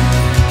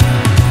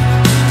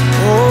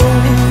 Oh,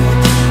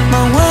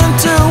 my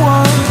winter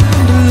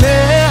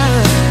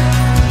wonderland.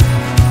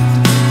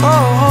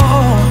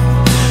 Oh,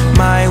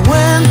 my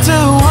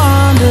winter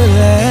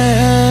wonderland.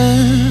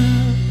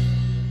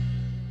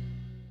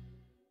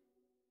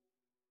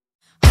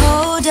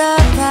 Hold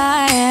up,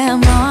 I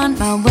am on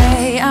my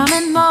way, I'm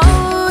in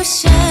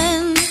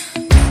motion.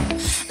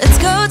 Let's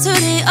go to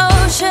the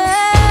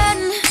ocean.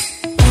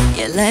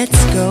 Yeah,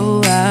 let's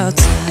go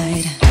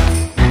outside.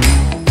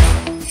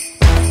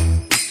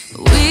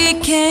 We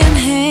can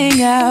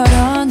hang out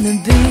on the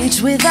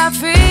beach without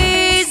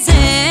freezing.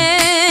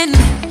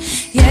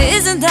 Yeah,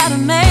 isn't that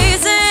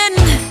amazing?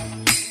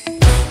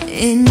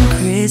 In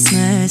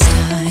Christmas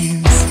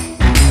times,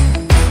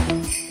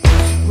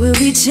 we'll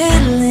be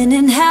chilling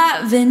and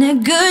having a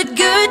good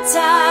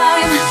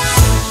time.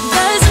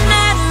 Doesn't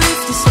matter if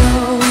the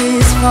snow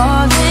is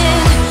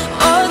falling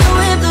or the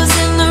wind blows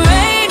and the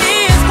rain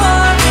is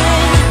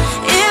pouring.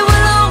 It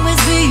will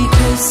always be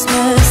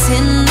Christmas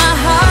in my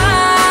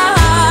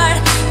heart.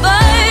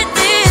 But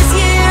this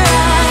year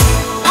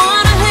I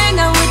wanna hang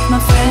out with my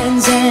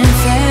friends and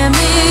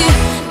family,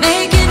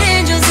 making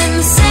angels in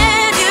the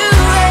sand, you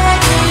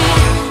ready?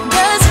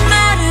 Doesn't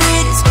matter,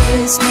 it's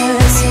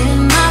Christmas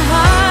in my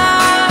heart.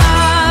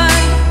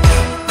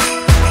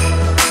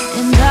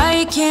 And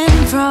I can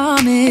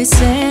promise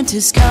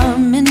Santa's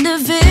coming to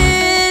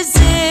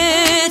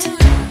visit.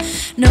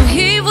 No,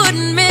 he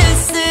wouldn't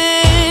miss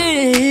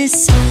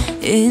this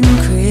in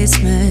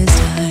Christmas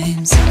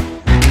times.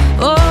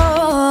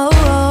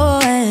 Oh,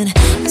 and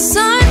the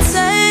sun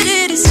said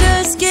it is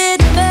just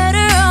getting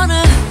better on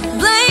a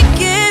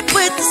blanket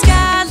with the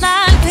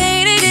skyline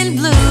painted in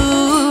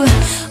blue.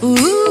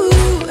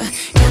 Ooh,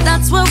 yeah,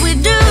 that's what we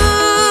do.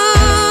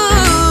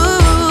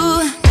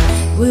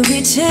 We'll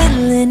be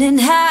chilling and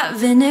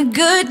having a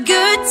good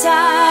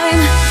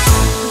time.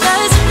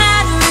 Doesn't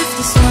matter if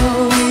the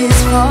snow is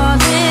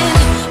falling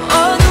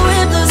or the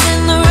wind blows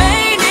and the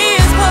rain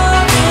is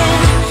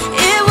pouring.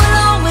 It will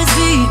always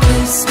be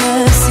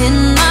Christmas in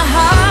my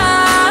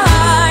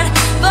heart.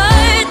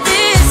 But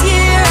this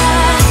year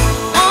I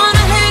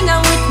wanna hang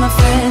out with my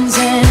friends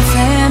and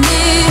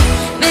family,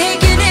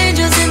 making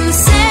angels in the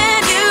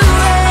sand, you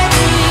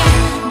ready?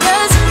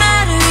 Doesn't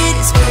matter, it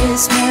is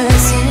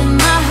Christmas in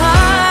my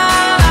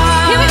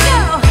heart. Here we go.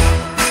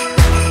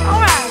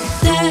 Alright.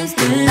 Dance,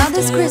 dance, now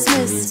this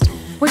Christmas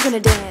we're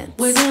gonna dance.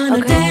 We're gonna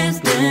dance,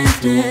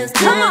 dance, dance,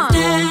 come on,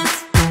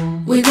 dance.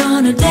 We're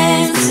gonna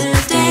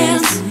dance,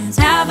 dance,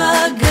 have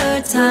a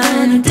good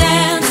time.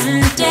 Dance,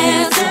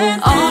 dance,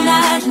 all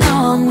night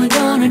long. We're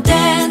gonna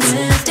dance,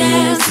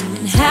 dance,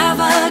 and have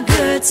a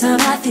good time.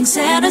 I think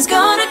Santa's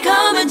gonna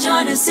come and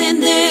join us in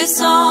this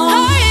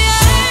song.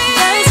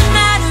 Doesn't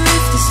matter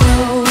if the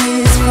snow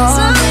is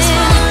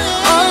falling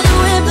or the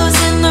wind blows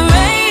and the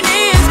rain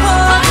is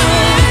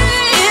pouring.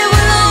 It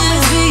will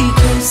always be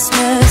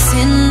Christmas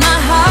in my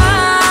heart.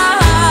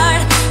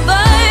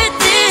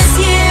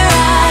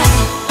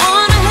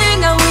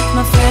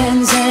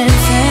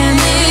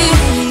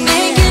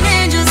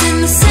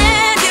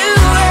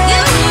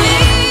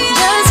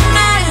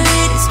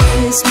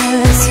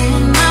 Christmas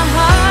in my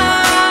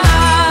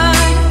heart.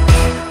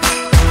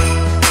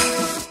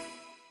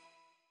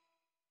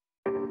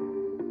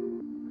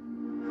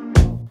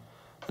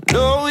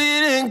 No,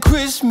 it ain't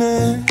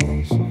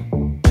Christmas,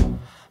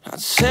 not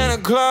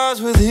Santa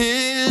Claus with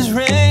his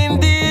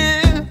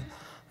reindeer.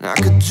 I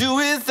could do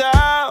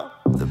without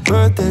the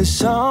birthday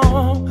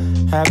song.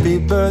 Happy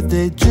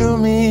birthday to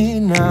me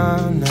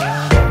now,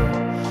 now.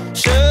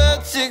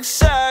 Such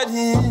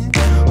exciting,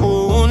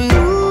 oh,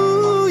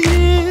 New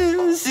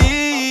Year's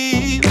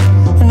Eve.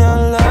 And how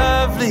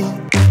lovely,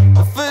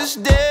 the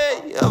first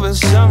day of a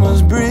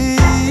summer's breeze.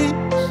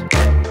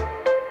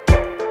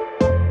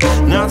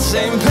 Not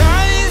St.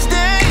 Patty's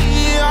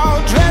Day,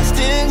 all dressed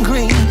in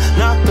green.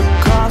 Not the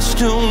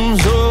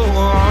costumes, oh,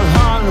 on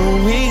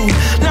Halloween.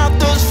 Not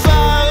those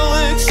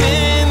fireworks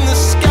in the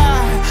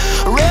sky,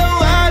 red,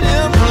 white,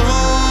 and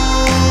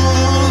blue.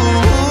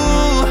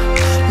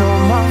 No,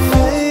 my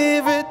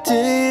favorite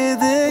day of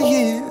the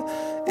year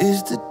is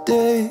the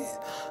day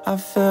I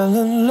fell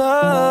in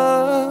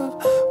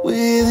love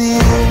with you.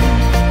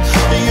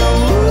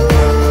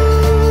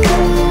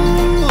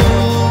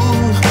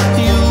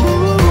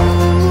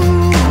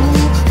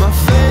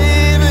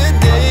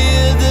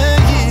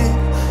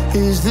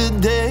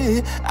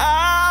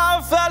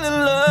 I fell in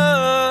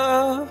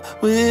love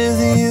with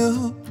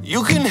you.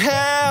 You can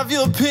have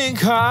your pink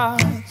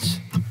hearts,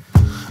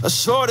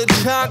 assorted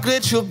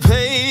chocolate, your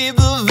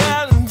paper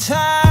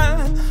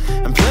Valentine,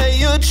 and play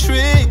your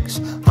tricks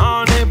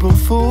on April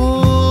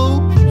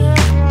Fools.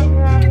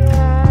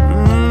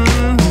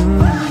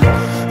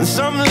 And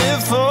some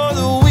live for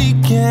the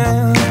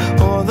weekend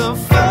or the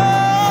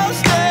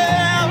first day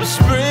of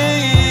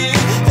spring,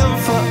 and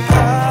for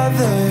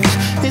others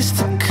it's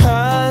the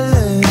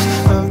colors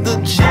of the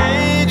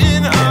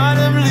changing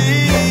autumn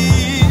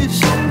leaves.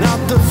 Not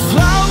the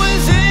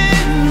flowers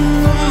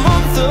in the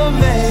month of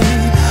May,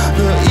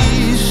 the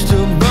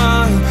Easter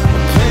bunny,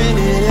 the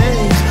painted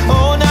eggs.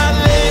 Oh, not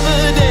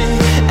Labor Day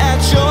at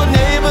your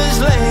neighbor's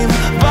lame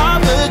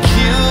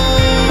barbecue.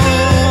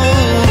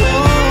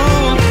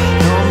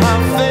 No, my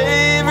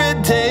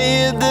favorite day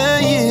of the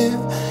year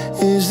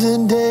is the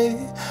day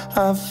I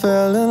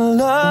fell in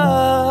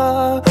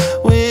love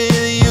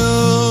with you.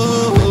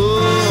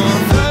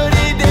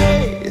 30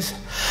 days,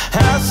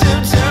 half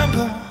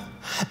September,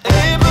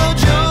 April,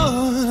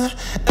 June,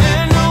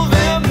 and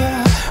November.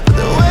 But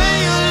the way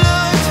you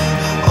looked,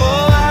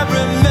 oh, I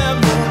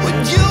remember when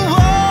you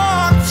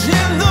walked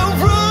in the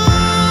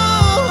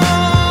room.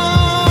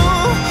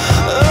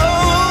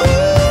 Oh,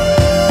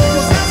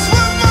 'cause that's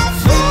when my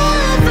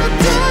favorite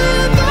day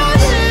of the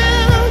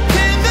year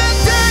came, that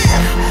day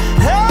I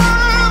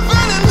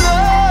fell in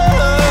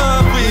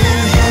love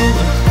with you.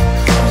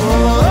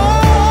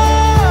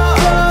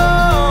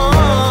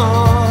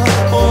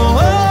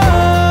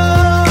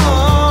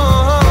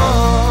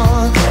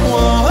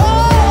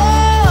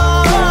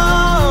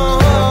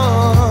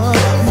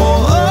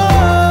 Oh,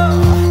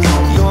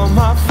 you're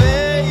my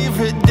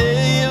favorite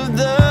day of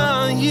the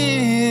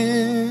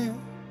year.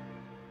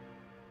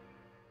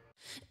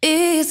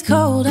 It's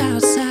cold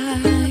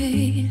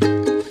outside,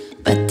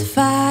 but the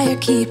fire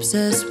keeps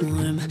us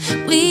warm.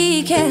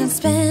 We can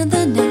spend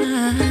the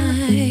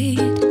night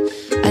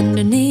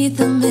underneath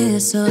the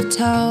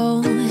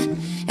mistletoe.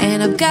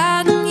 And I've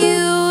gotten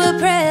you a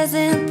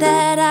present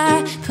that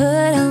I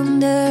put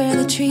under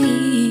the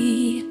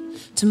tree.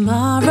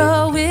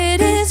 Tomorrow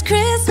it is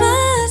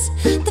Christmas,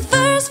 the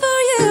first for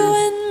you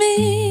and me.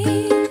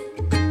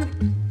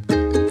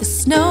 The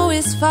snow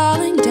is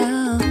falling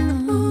down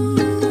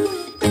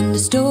and the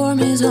storm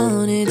is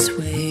on its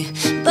way.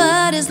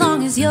 But as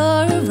long as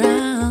you're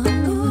around,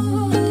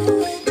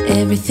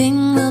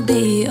 everything will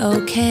be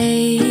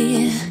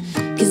okay.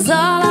 'Cause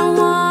all I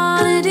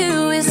wanna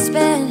do is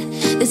spend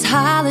this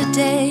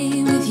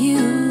holiday with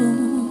you.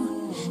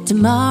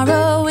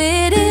 Tomorrow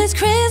it is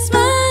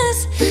Christmas,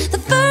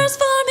 the first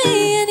for me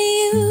and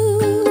you.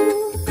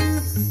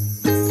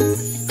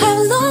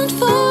 I've longed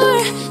for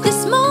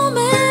this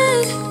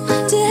moment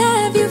to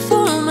have you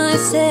for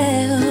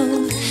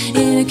myself,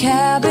 in a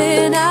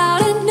cabin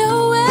out in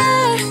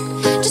nowhere,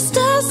 just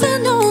us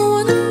and no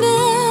one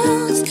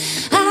else.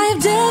 I've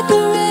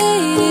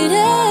decorated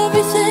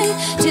everything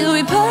to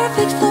be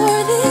perfect for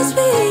this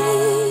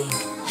week.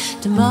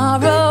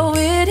 Tomorrow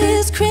it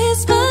is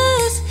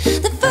Christmas,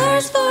 the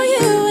first for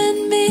you and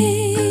me.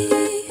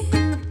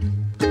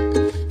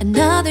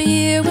 Another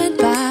year went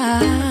by,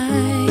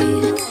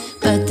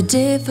 but the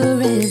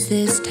difference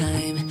this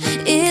time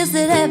is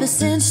that ever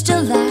since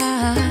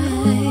July,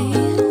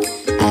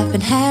 I've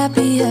been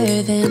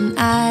happier than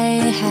I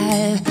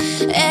have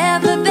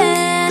ever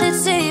been.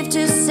 It's safe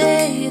to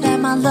say that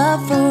my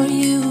love for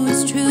you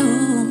is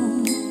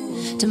true.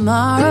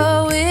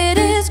 Tomorrow it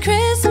is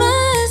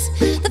Christmas,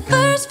 the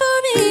first for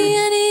me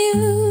and you.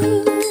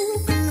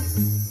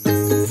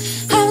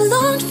 I've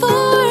longed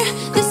for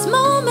this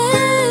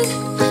moment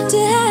to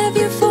have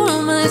you for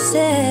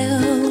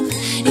myself,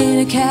 in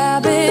a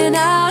cabin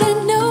out in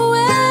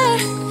nowhere,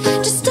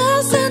 just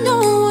us and no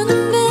one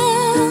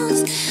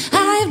else.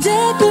 I've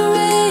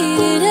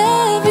decorated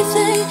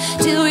everything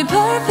to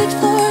perfect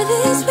for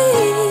this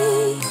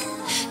week.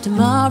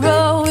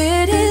 Tomorrow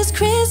it is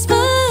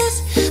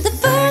Christmas, the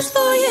first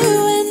for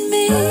you and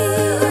me.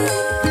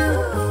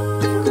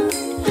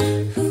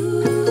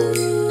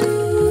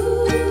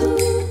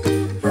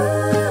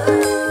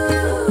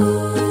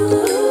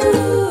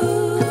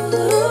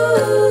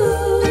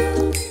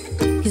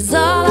 Cause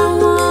all I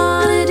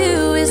wanna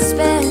do is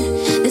spend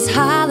this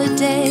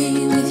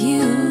holiday with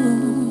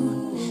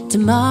you.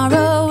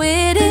 Tomorrow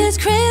it is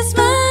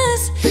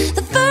Christmas,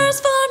 the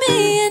first for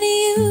me and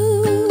you.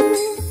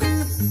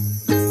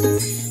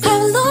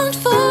 I've longed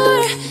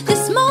for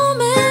this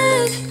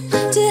moment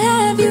to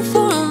have you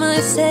for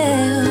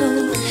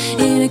myself,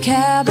 in a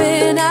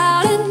cabin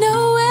out of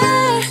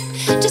nowhere,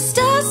 just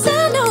us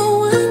and no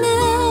one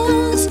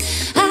else.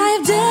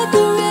 I've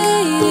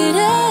decorated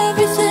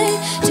everything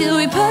to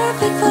be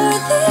perfect for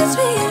this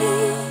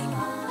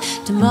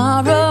week.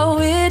 Tomorrow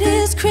it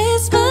is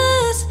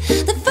Christmas,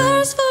 the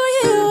first for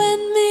you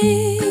and me.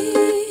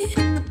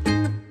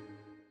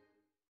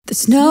 The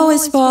snow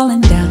is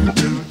falling down.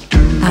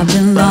 I've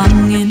been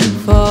longing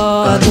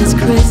for this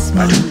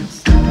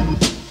Christmas,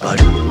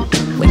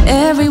 when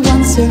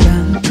everyone's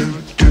around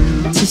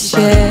to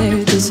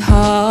share this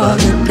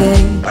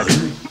holiday.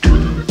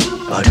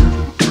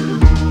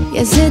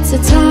 Yes, it's a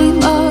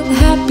time of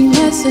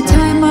happiness, a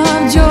time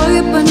of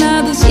joy, but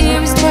now this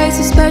year is twice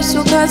as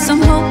special, cause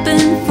I'm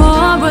hoping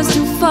for us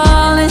to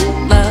fall in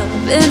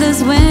love in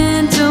this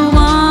winter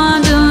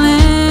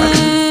wonderland.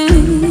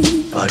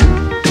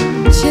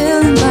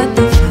 Chilling by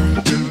the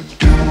fire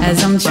as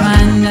I'm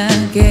trying to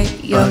get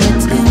your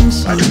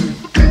attention,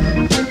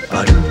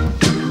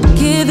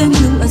 giving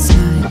you a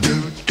smile.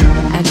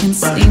 I can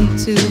seem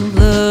to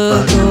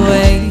look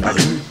away.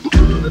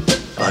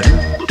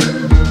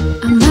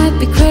 I might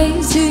be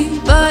crazy,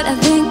 but I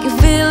think you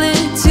feel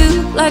it too,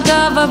 like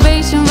a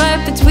vibration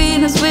right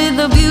between us with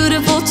a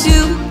beautiful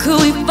two. Could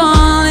we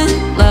fall in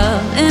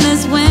love in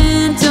this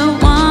winter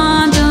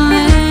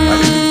wonderland?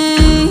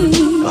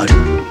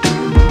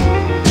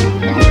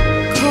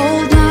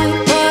 Cold night,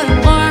 but I'm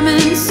warm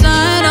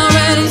inside.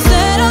 Already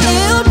said a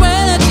little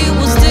prayer that you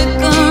will stick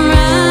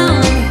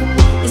around.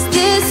 Is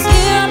this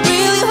year I'm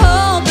really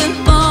hoping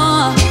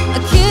for a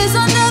kiss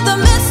under the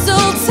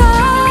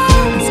mistletoe?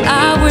 As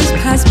hours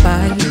pass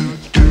by,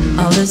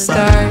 all the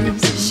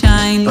stars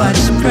shine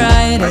much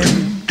brighter.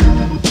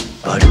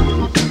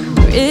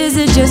 Or is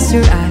it just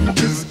your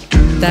eyes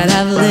that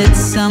have lit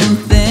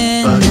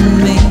something in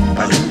me?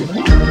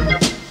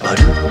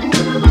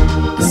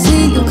 I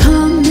see you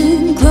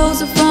coming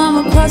closer from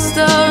across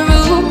the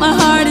room. My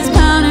heart is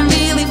pounding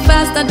really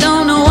fast, I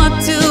don't know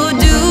what to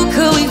do.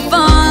 Could we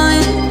fall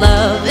in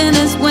love in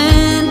this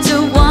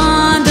winter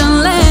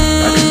wonderland?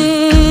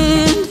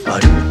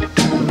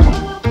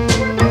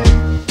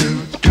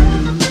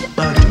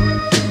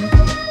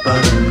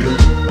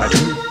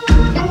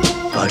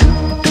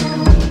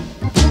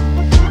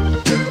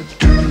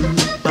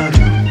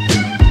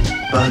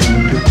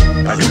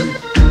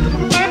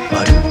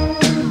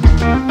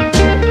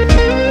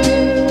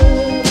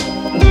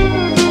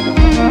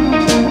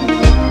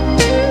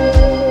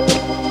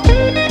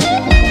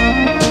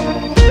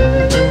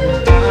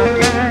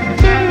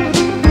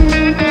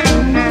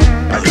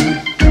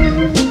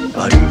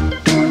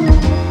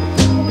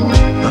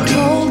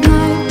 Cold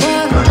night,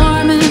 but I'm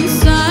warm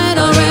inside.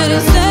 Already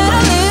said a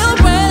little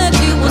prayer that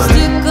you will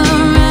stick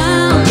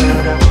around.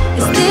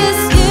 Is this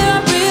year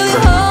I'm really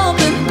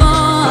hoping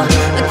for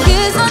a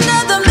kiss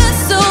under the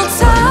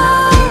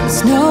mistletoe?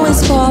 Snow is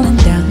falling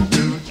down.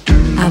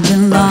 I've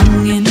been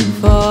longing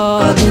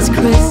for this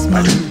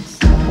Christmas,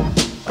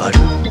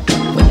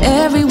 when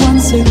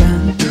everyone's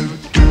around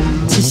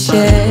to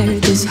share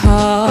this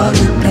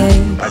holiday.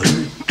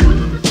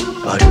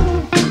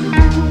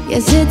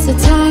 Yes, it's a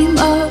time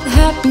of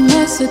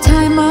happiness, a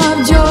time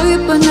of joy,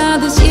 but now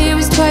this year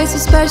is twice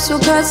as special,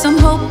 cause I'm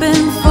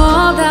hoping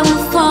for that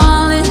we'll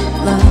fall in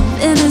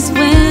love in this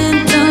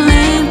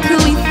winterland.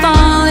 Could we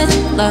fall in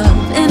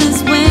love in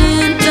this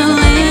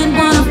winterland?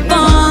 Wanna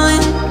fall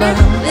in love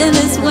in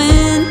this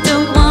winter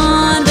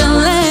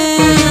wonderland.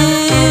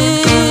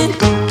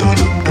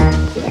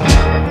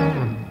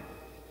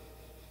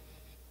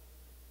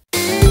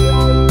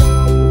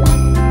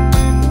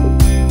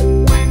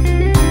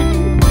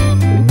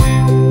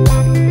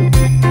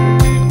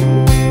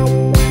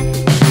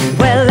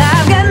 Well,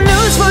 I've got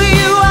news for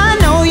you, I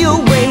know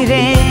you're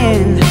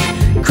waiting.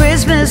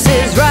 Christmas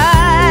is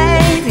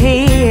right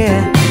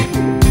here.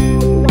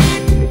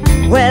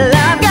 Well,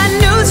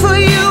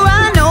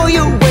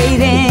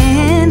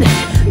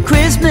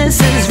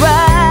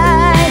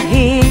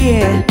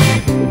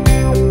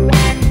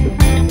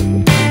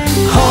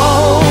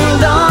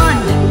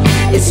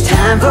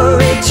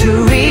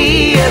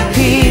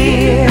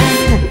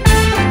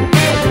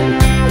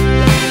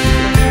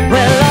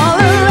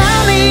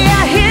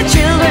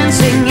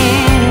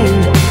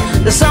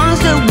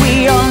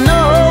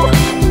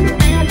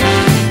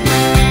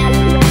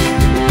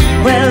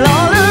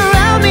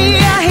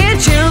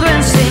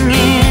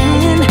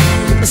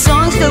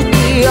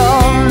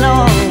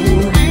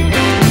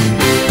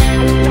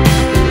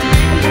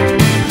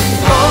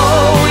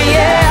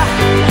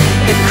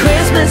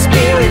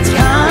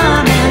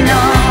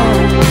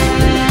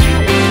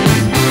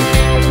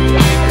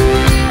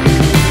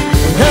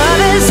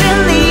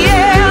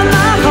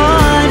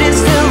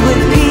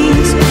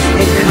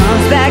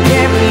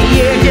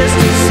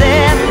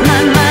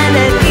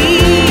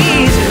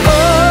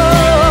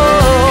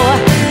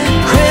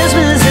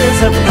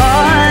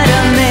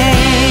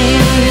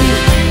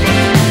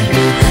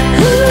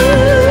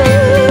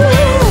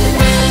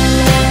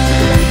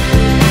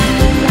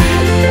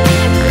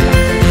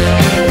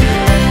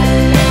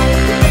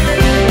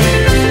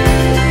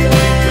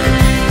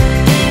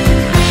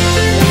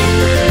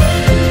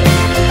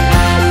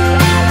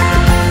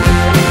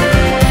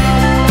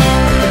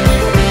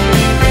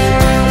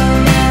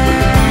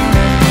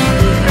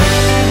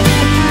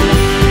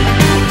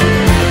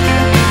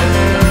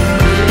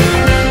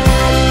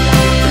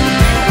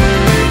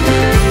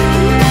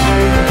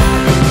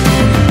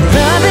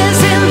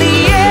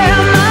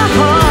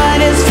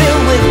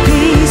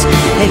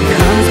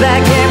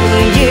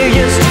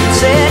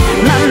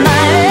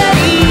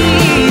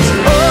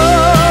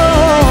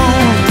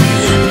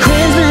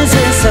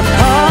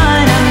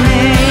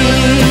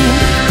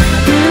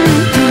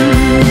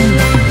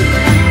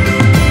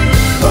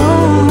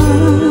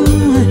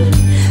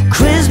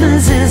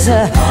 is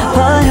a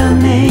part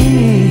of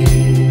me.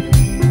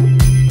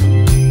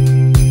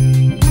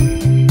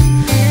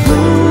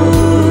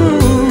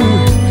 Ooh,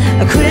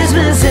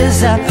 Christmas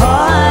is a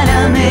part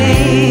of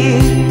me.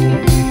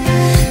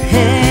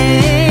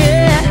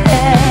 Hey,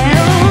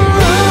 ooh,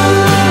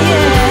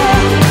 yeah.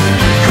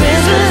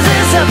 Christmas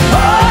is a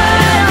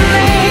part of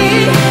me.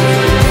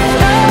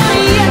 Oh,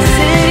 yes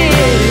it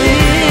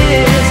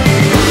is.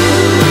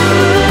 Ooh,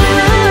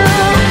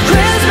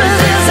 Christmas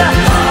is a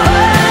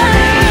part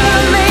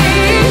of me.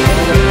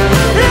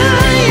 Oh,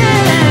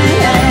 yeah.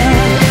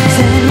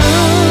 Say,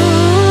 ooh,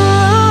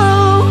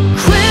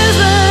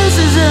 Christmas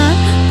is a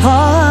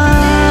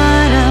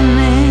part of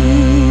me.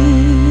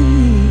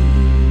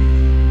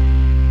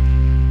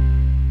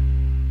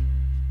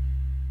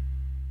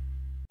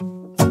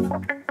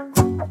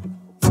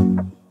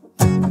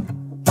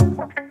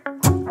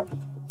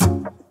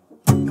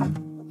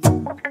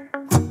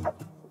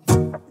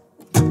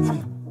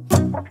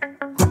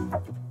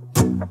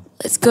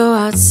 Let's go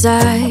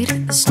outside,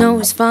 the snow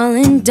is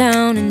falling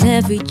down and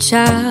every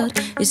child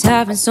is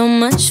having so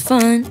much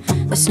fun.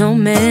 The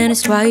snowman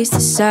is twice the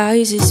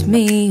size as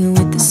me,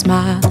 with a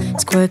smile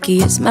as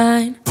quirky as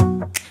mine.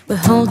 We're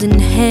holding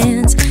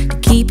hands to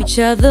keep each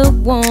other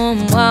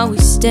warm while we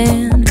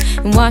stand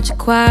and watch a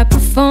choir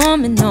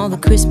performing all the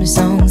Christmas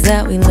songs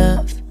that we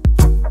love.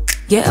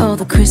 Yeah, all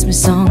the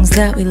Christmas songs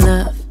that we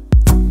love.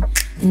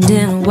 And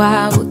in a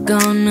while we're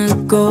gonna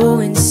go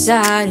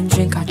inside and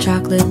drink our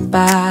chocolate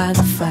by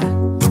the fire.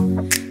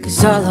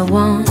 'Cause all I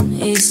want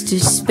is to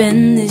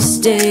spend this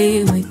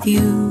day with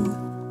you.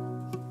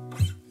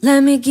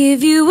 Let me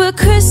give you a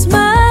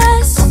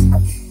Christmas,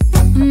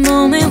 a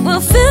moment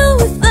we'll fill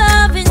with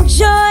love and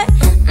joy.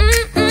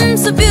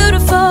 So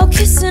beautiful,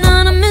 kissing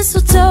on a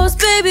mistletoe,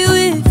 baby,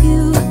 with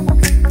you.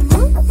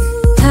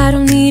 I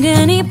don't need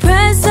any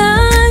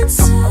presents,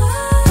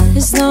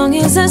 as long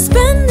as I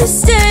spend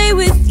this day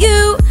with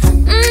you.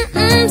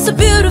 So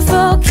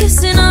beautiful,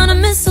 kissing on a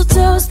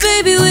mistletoe,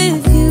 baby,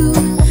 with you.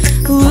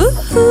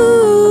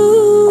 Ooh.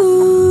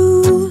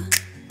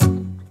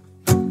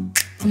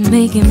 I'm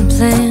making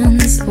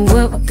plans of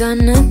what we're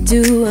gonna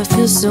do. I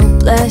feel so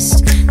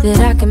blessed that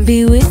I can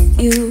be with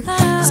you,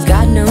 'cause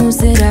God knows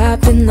that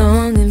I've been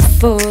longing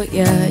for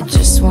you. I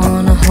just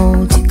wanna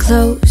hold you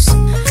close.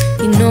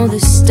 You know the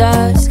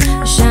stars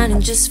are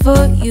shining just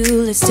for you.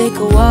 Let's take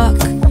a walk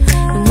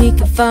and we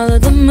can follow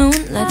the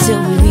moonlight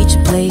till we reach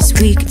a place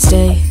we can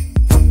stay.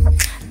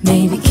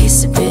 Maybe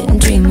kiss a bit and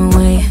dream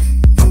away.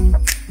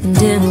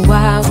 And in a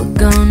while we're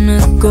gonna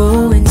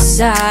go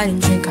inside and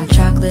drink our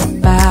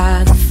chocolate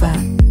by the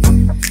fire.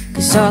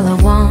 'Cause all I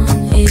want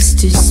is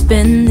to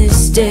spend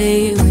this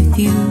day with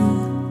you.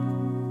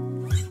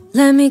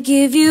 Let me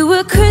give you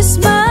a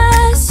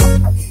Christmas,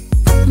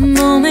 a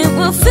moment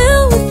we'll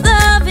fill with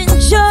love and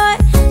joy.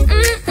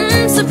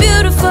 So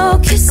beautiful,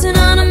 kissing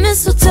on a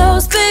mistletoe,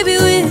 baby,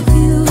 with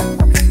you.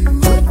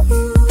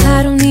 I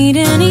don't need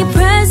any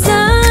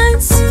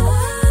presents,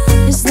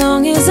 as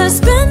long as I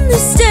spend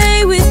this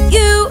day with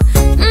you.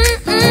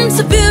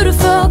 So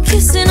beautiful,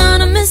 kissing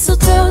on a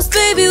mistletoe,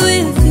 baby,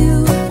 with you.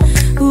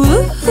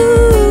 Ooh.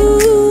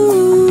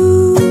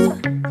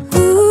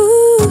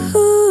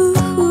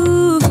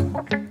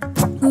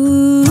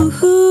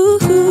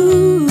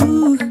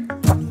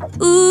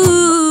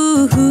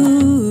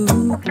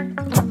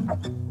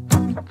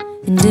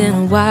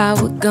 While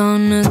we're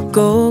gonna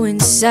go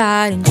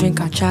inside and drink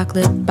our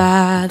chocolate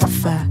by the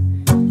fire.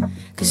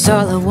 'Cause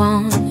all I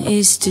want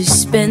is to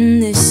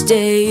spend this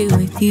day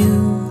with you.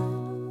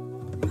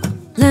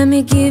 Let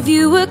me give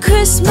you a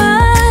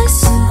Christmas,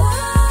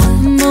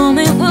 a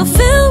moment we'll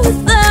fill with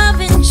love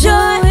and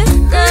joy.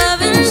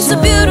 Love and so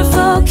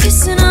beautiful,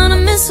 kissing on a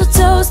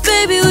mistletoe,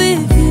 baby,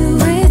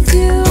 with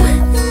you.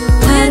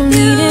 I don't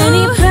need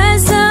any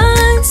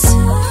presents,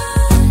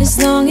 as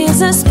long as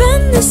I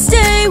spend this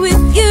day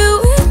with you.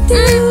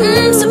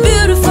 So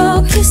beautiful,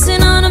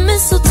 kissing on a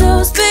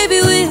mistletoe, baby,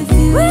 with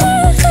you.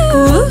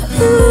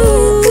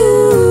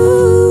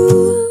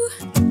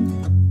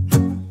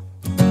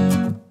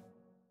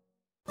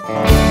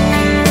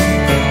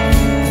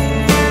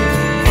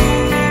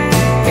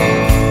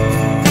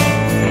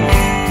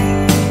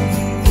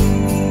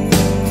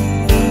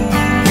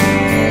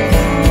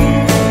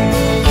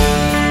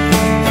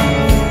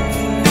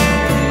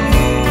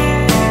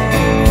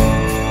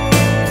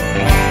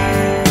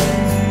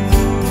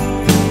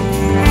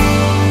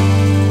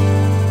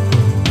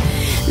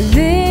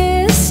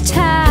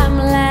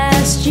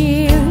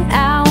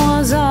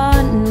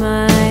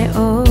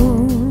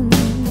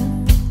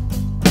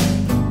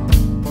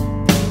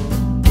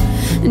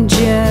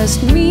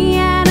 Just me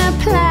and a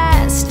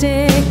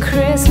plastic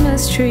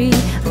Christmas tree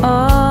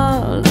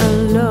all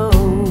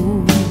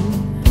alone.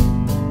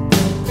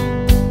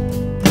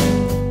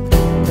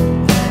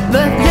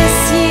 But this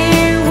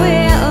year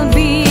will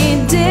be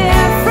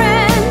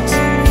different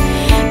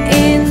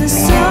in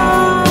so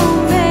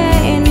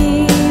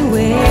many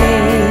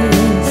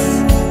ways.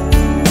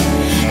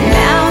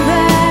 Now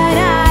that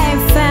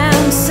I've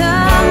found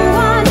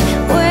someone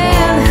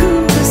with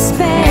whom to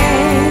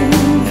spend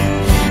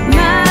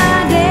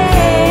my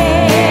days.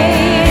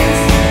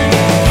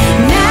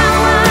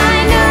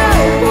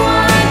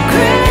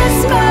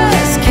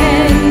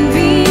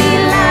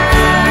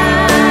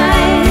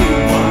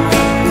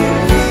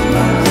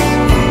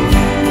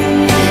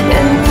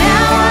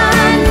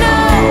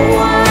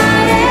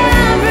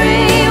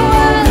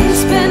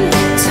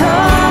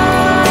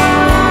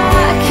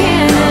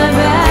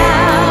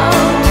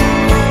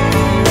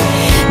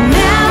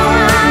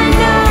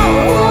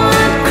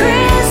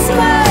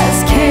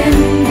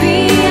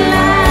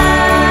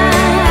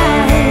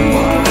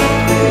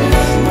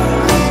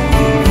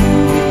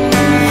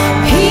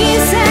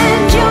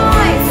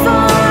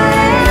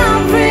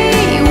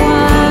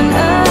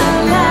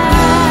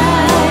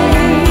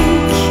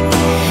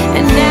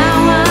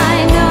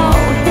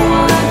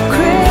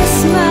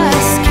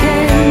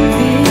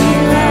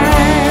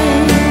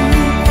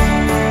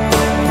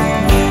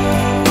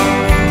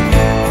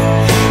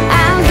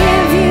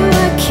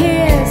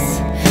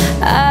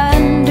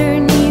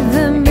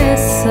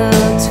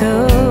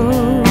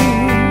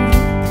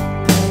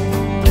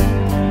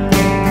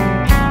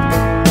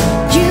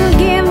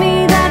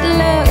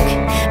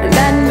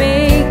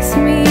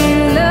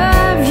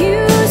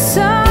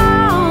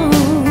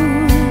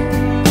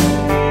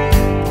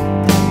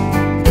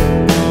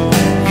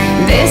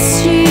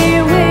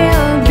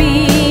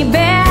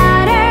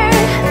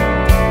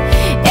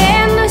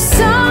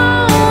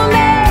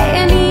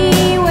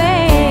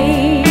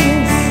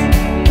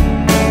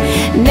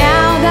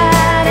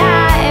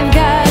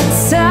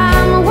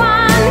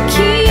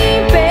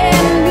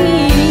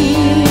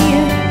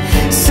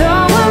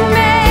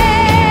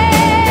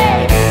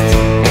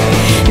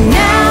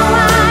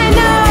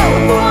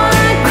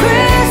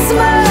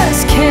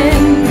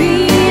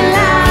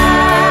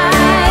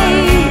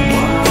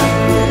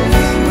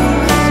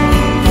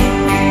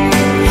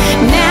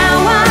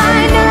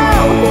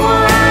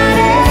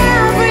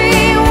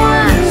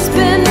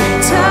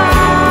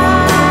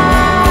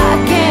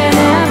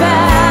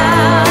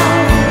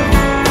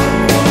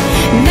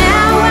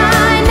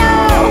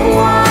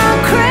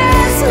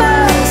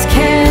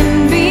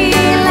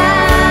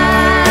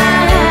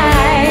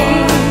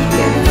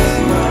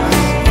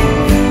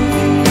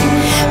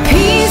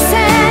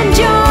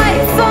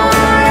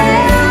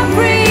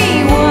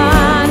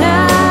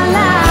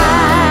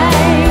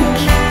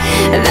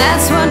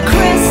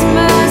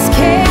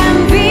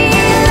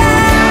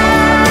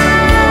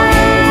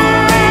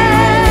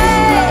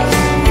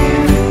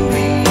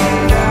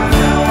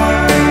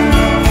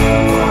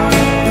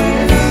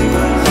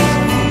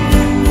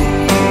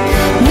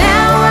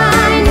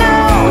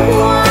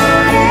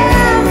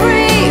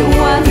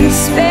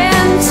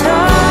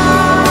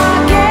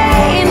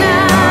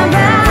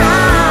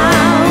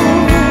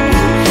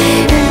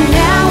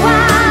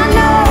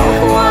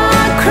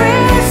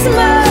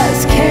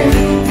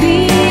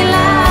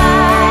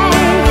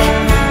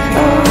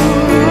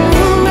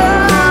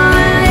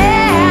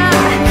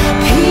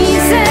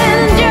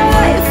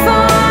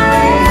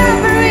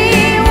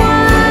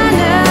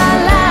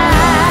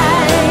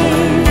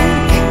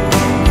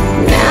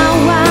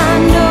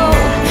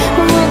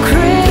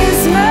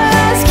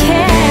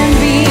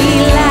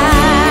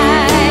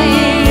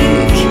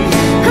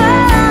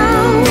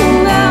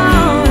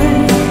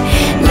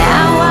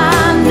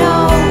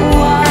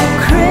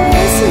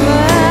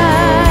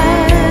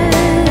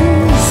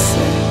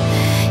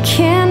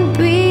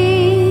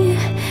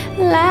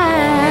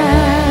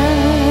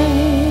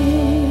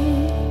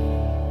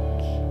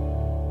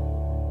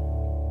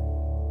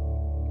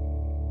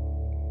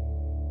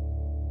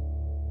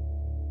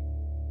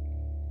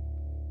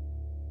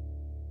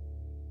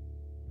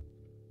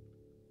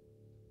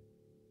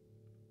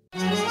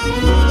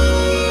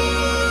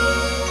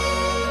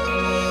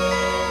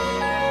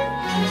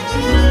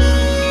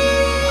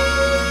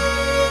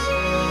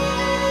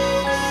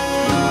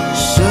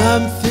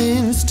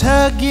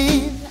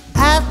 tugging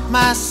at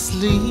my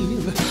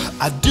sleeve.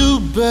 I do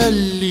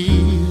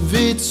believe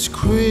it's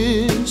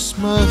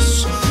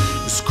Christmas.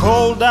 It's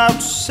cold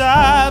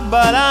outside,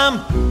 but I'm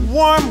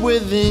warm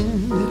within,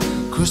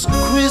 'cause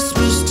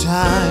Christmas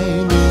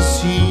time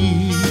is here.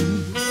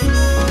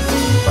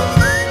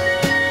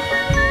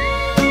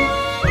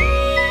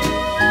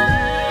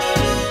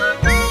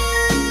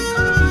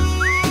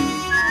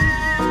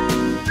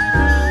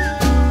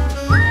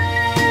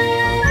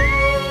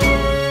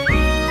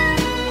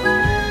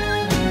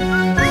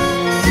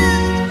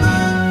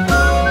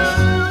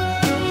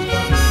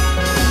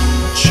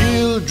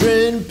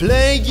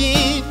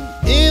 Playing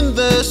in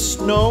the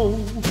snow,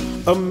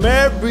 a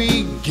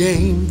merry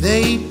game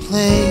they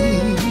play,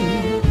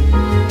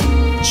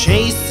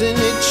 chasing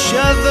each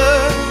other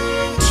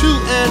to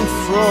and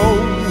fro,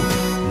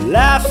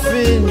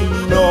 laughing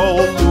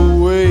all the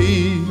way.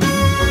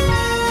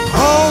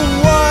 Oh,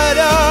 what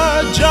a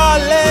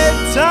jolly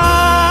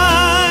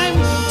time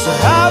to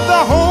have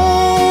the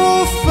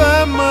whole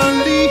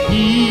family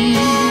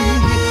here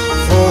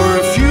for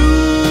a few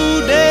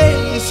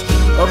days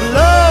of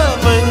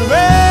love and grace.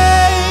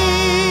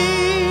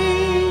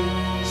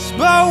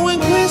 But when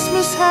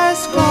Christmas has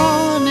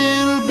gone,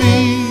 it'll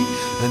be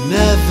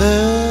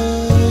another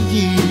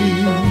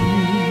year.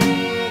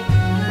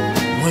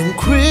 When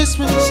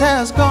Christmas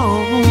has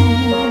gone,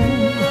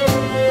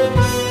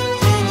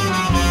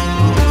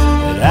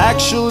 it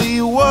actually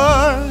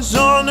was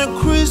on a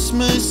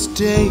Christmas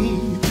day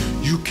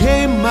you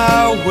came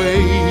my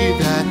way,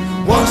 that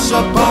once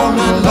upon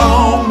a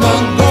long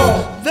ago.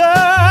 The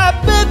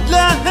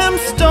Bethlehem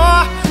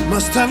star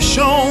must have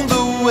shown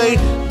the way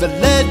that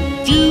led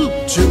you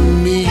to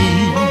me.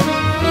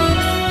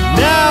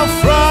 Now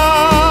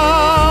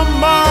from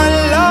our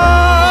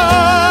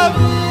love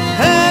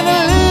and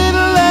a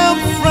little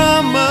help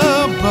from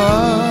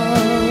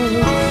above,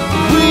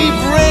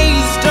 we've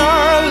raised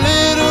our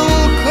little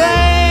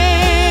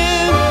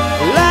clan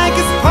like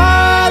it's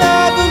part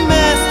of a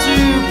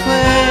master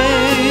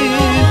plan.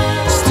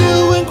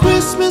 Still, when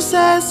Christmas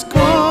has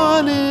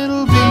gone,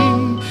 it'll be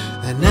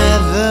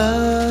another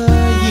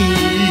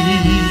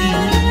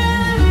year.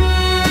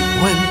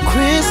 When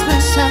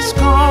Christmas has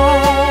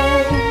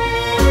gone,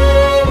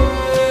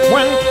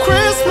 when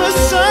Christmas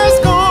has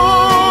gone.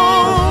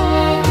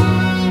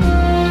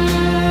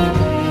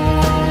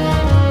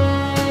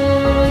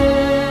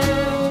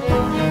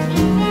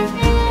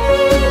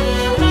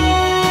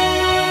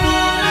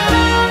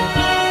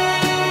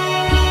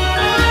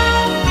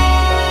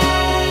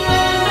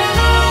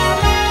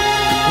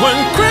 When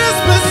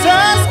Christmas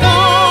has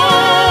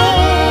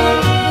gone.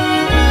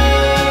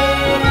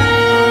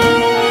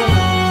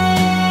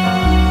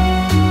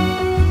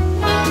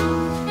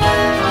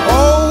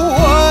 Oh,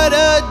 what a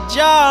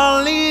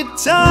jolly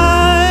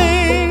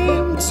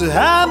time to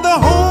have the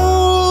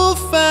whole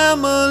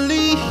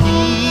family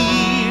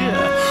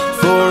here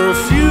for a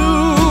few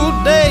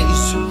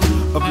days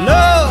of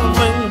love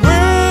and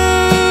grace.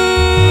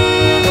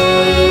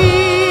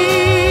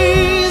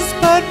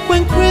 But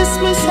when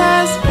Christmas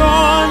has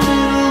gone,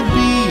 it'll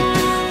be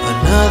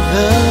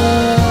another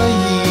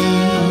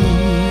year.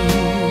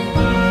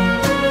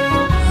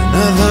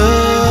 Another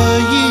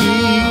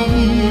year.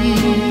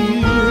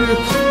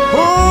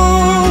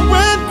 Oh,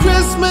 when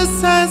Christmas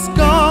has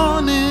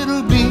gone,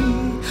 it'll be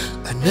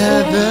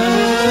another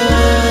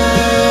year.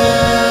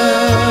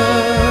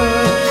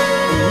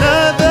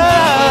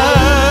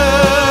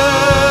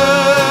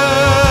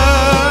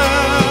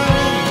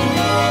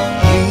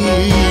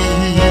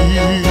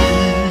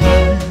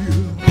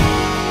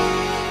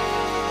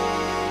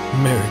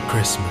 Merry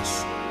Christmas.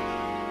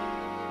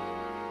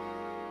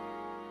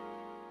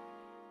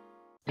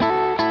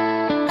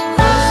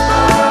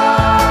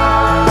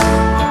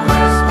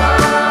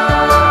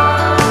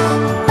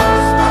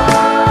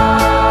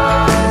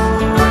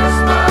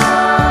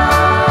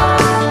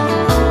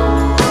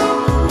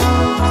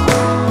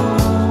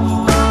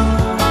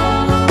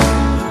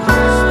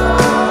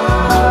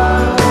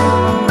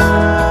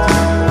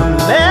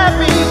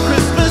 Merry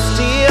Christmas,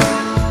 dear,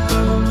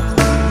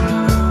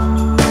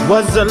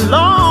 was a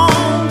long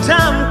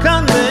time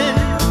coming.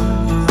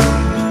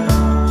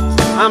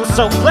 I'm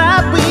so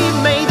glad we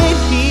made it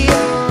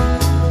here,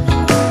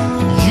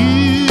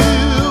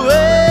 you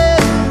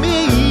and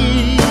me.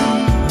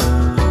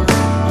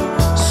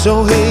 So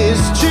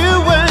here's to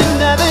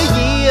another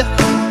year,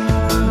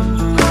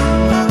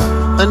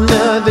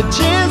 another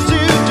chance to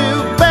do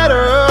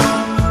better.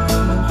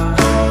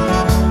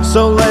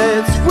 So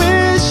let's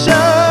wish a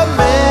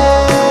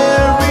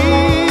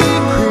Merry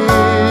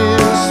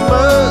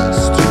Christmas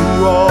to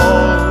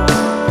all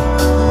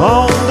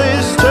on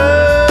this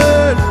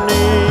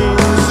turning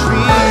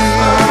street.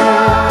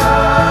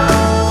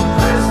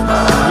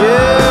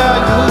 Yeah,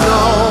 you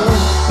know,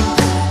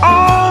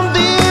 on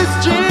this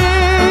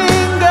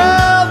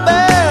jingle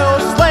bell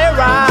sleigh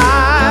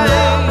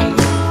ride,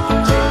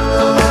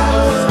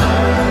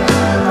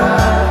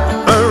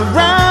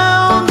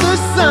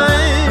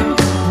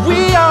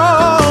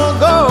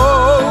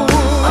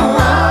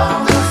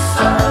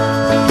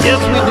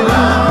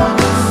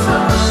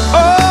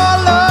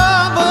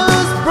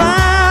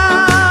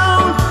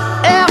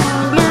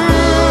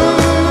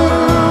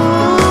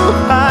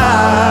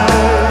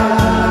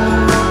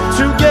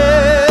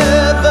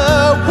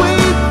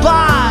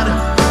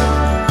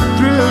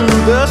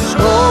 the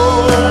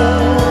snow.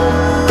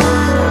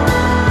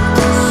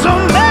 So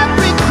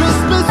Merry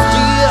Christmas,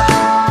 dear.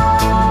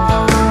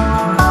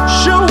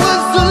 Sure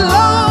was a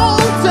long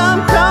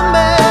time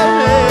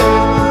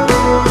coming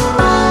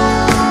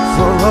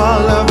for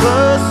all of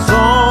us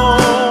on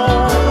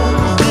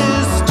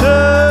this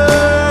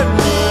turning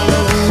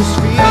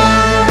sphere.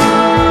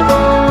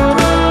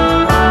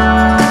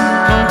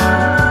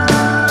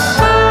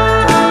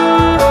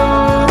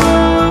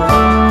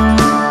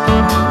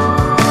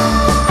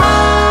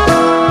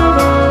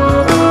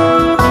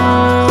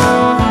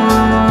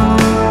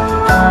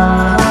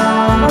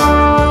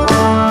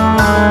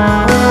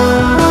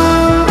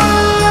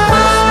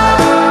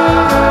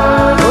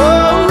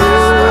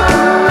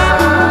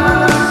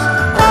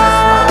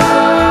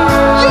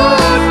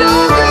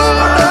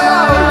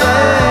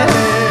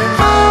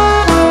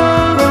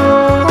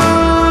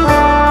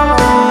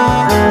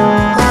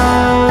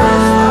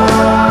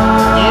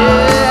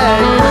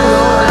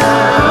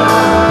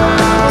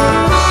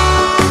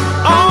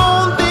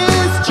 On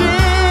this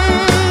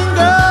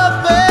jingle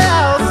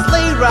bell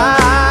sleigh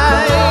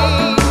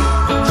ride,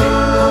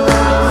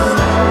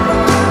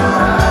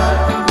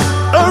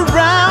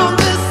 around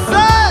the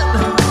sun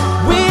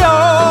we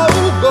all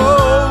go.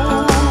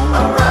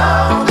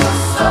 Around the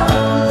sun,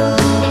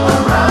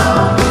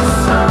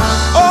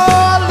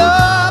 all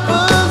of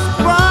us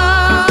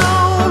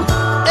brown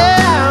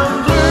and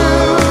blue-eyed.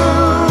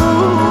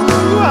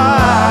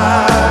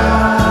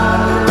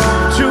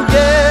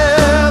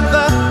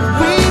 Together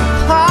we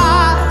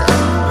glide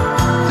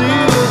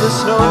through the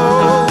snow.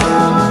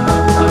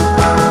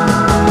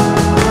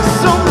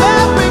 So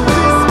Merry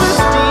Christmas,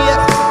 dear.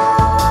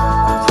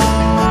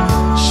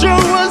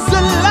 Sure was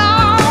a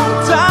long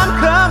time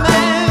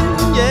coming,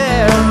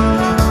 yeah.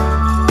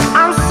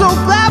 I'm so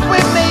glad we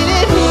made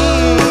it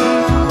here,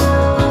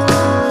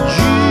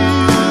 you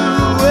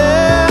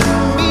and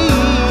me.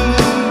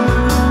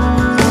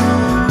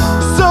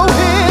 So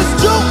here's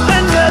to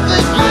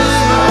another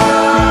year,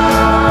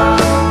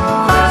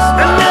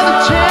 another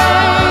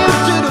chance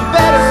to do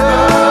better.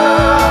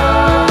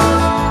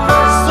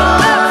 So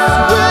let's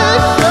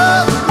wish a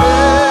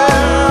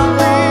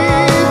Merry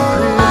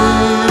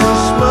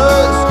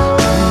Christmas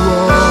to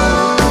all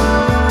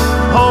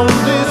on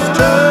this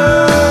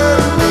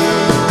turning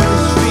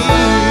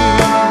sphere.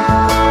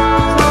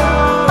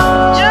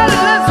 Yeah,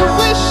 let's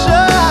wish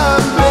a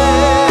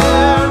Merry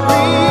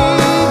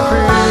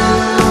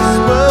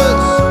Christmas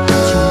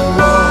to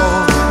all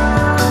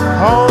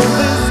on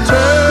this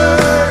turning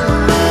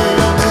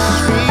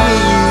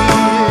sphere.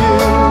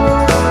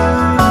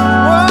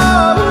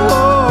 Whoa,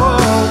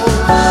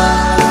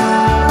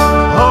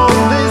 on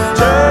this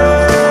turning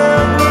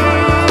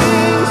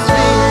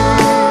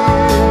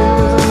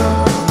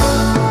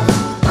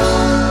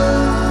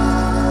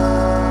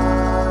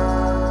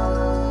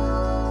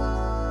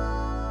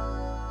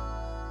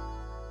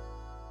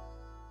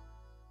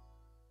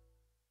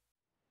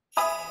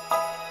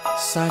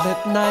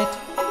Silent night,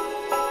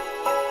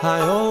 I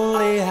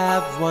only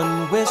have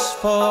one wish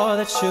for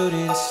that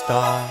shooting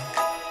star.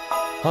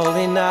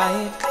 Holy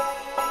night,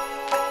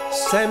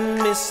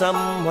 send me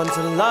someone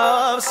to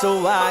love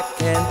so I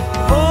can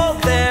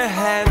hold their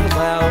hand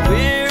while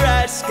we're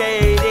ice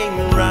skating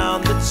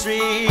around the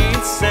trees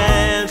in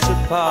Central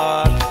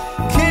Park.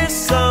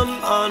 Kiss them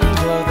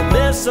under the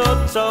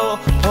mistletoe.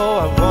 Oh,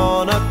 I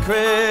want a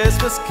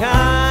Christmas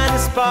kind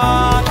of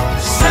spark.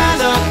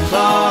 Santa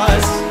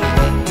Claus,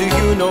 do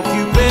you know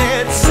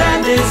Cupid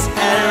sent his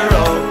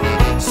arrow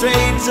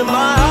straight to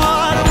my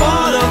heart? A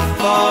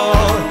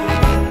waterfall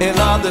in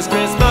love this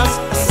Christmas.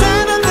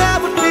 Santa, that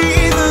would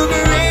be the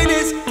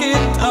greatest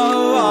gift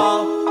of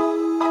all.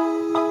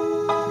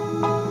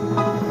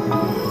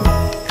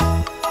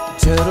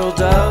 Turtle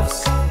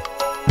doves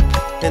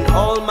and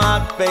all my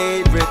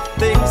favorite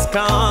things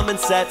come in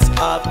sets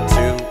of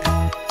two.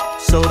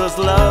 So does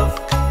love.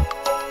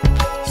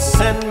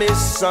 Send me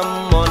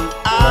someone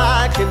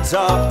I can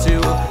talk to.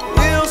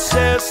 We'll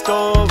share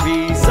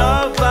stories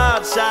of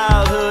our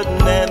childhood,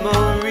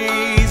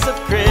 memories of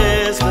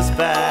Christmas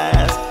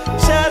past.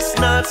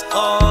 Chestnuts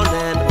on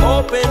an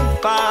open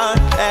fire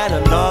and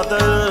another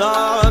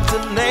log to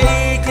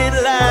make it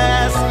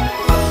last.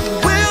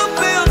 We'll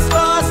build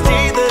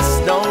Frosty the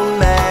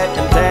Snowman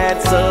and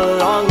dance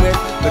along with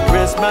the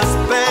Christmas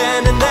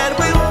band, and then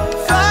we'll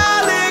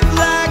fly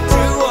like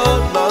two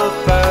old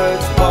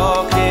lovebirds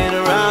walking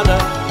around a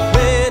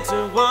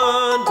winter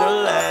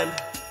wonderland.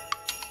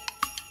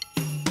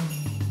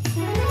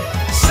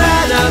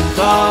 Santa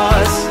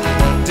Claus,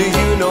 do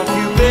you know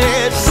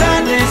Cupid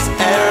sent his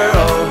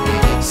arrow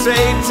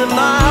straight to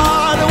my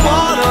heart? A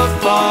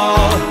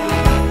waterfall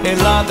in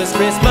love this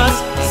Christmas.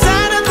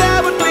 Santa,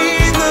 that would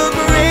be the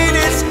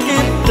greatest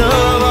gift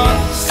of all.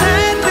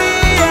 Send me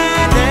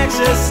an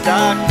extra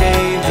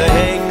stocking to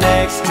hang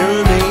next to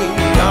me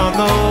on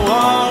the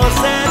wall.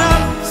 Santa,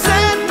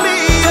 send me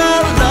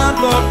a love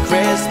for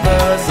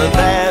Christmas.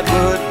 That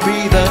would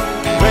be the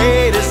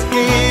greatest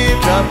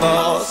gift of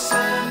all.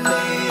 Send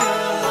me a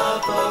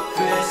love for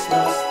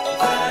Christmas.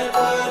 That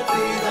would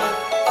be the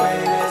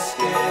greatest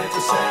gift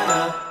to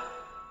Santa.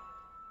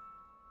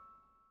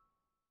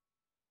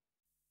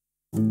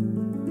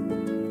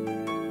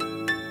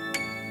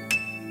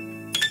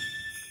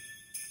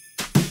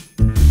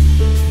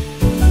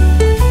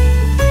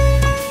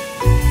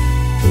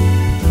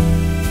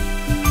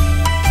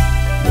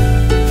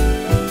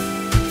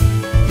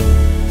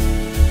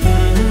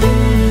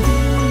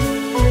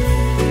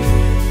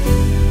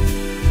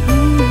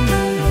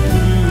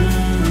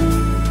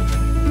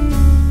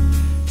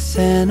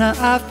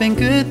 Santa, I've been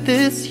good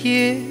this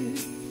year.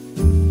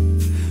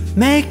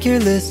 Make your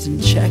list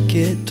and check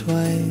it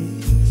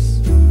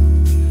twice.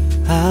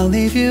 I'll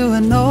leave you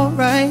a note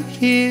right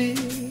here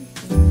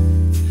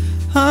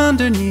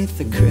underneath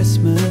the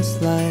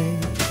Christmas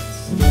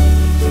lights.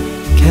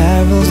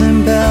 Carols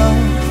and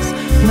bells,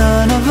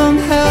 none of them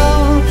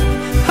help.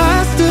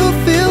 I still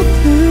feel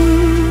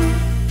blue.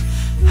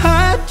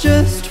 I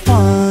just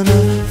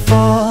wanna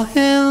fall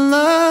in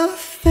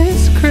love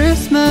this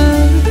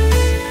Christmas.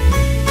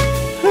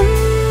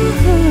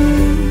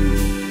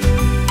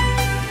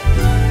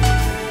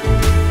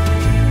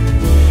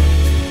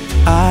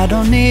 I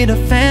don't need a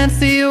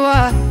fancy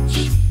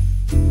watch.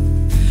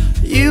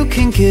 You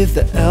can give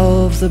the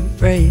elves a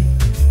break.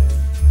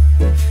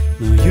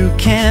 No, you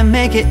can't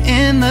make it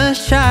in the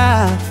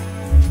shop,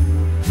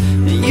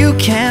 and you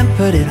can't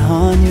put it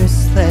on your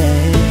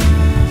sleigh.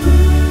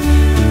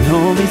 You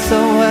know me so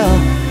well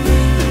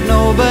that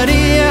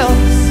nobody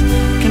else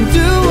can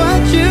do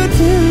what you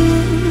do.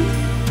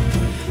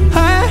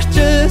 I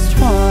just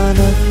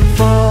wanna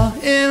fall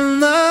in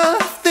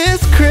love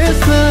this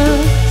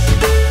Christmas.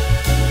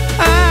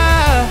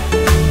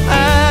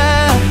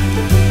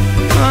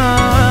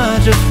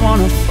 I just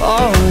wanna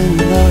fall in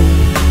love.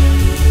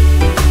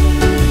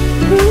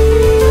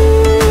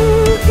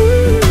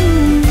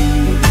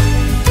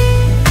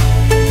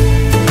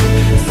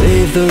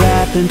 Save the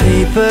wrapping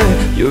paper,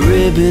 your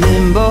ribbon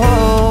and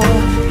bow.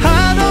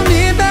 I don't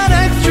need that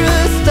extra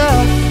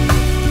stuff.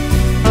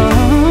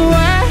 Oh,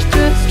 I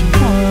just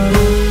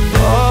wanna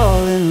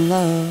fall in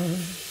love.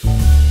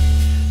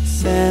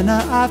 Santa,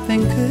 I've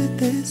been good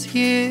this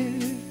year.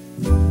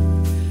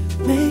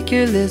 Make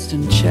your list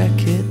and check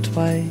it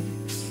twice.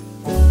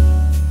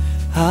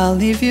 I'll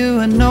leave you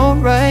a note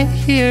right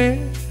here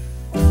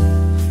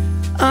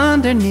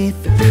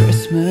underneath the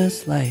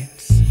Christmas lights.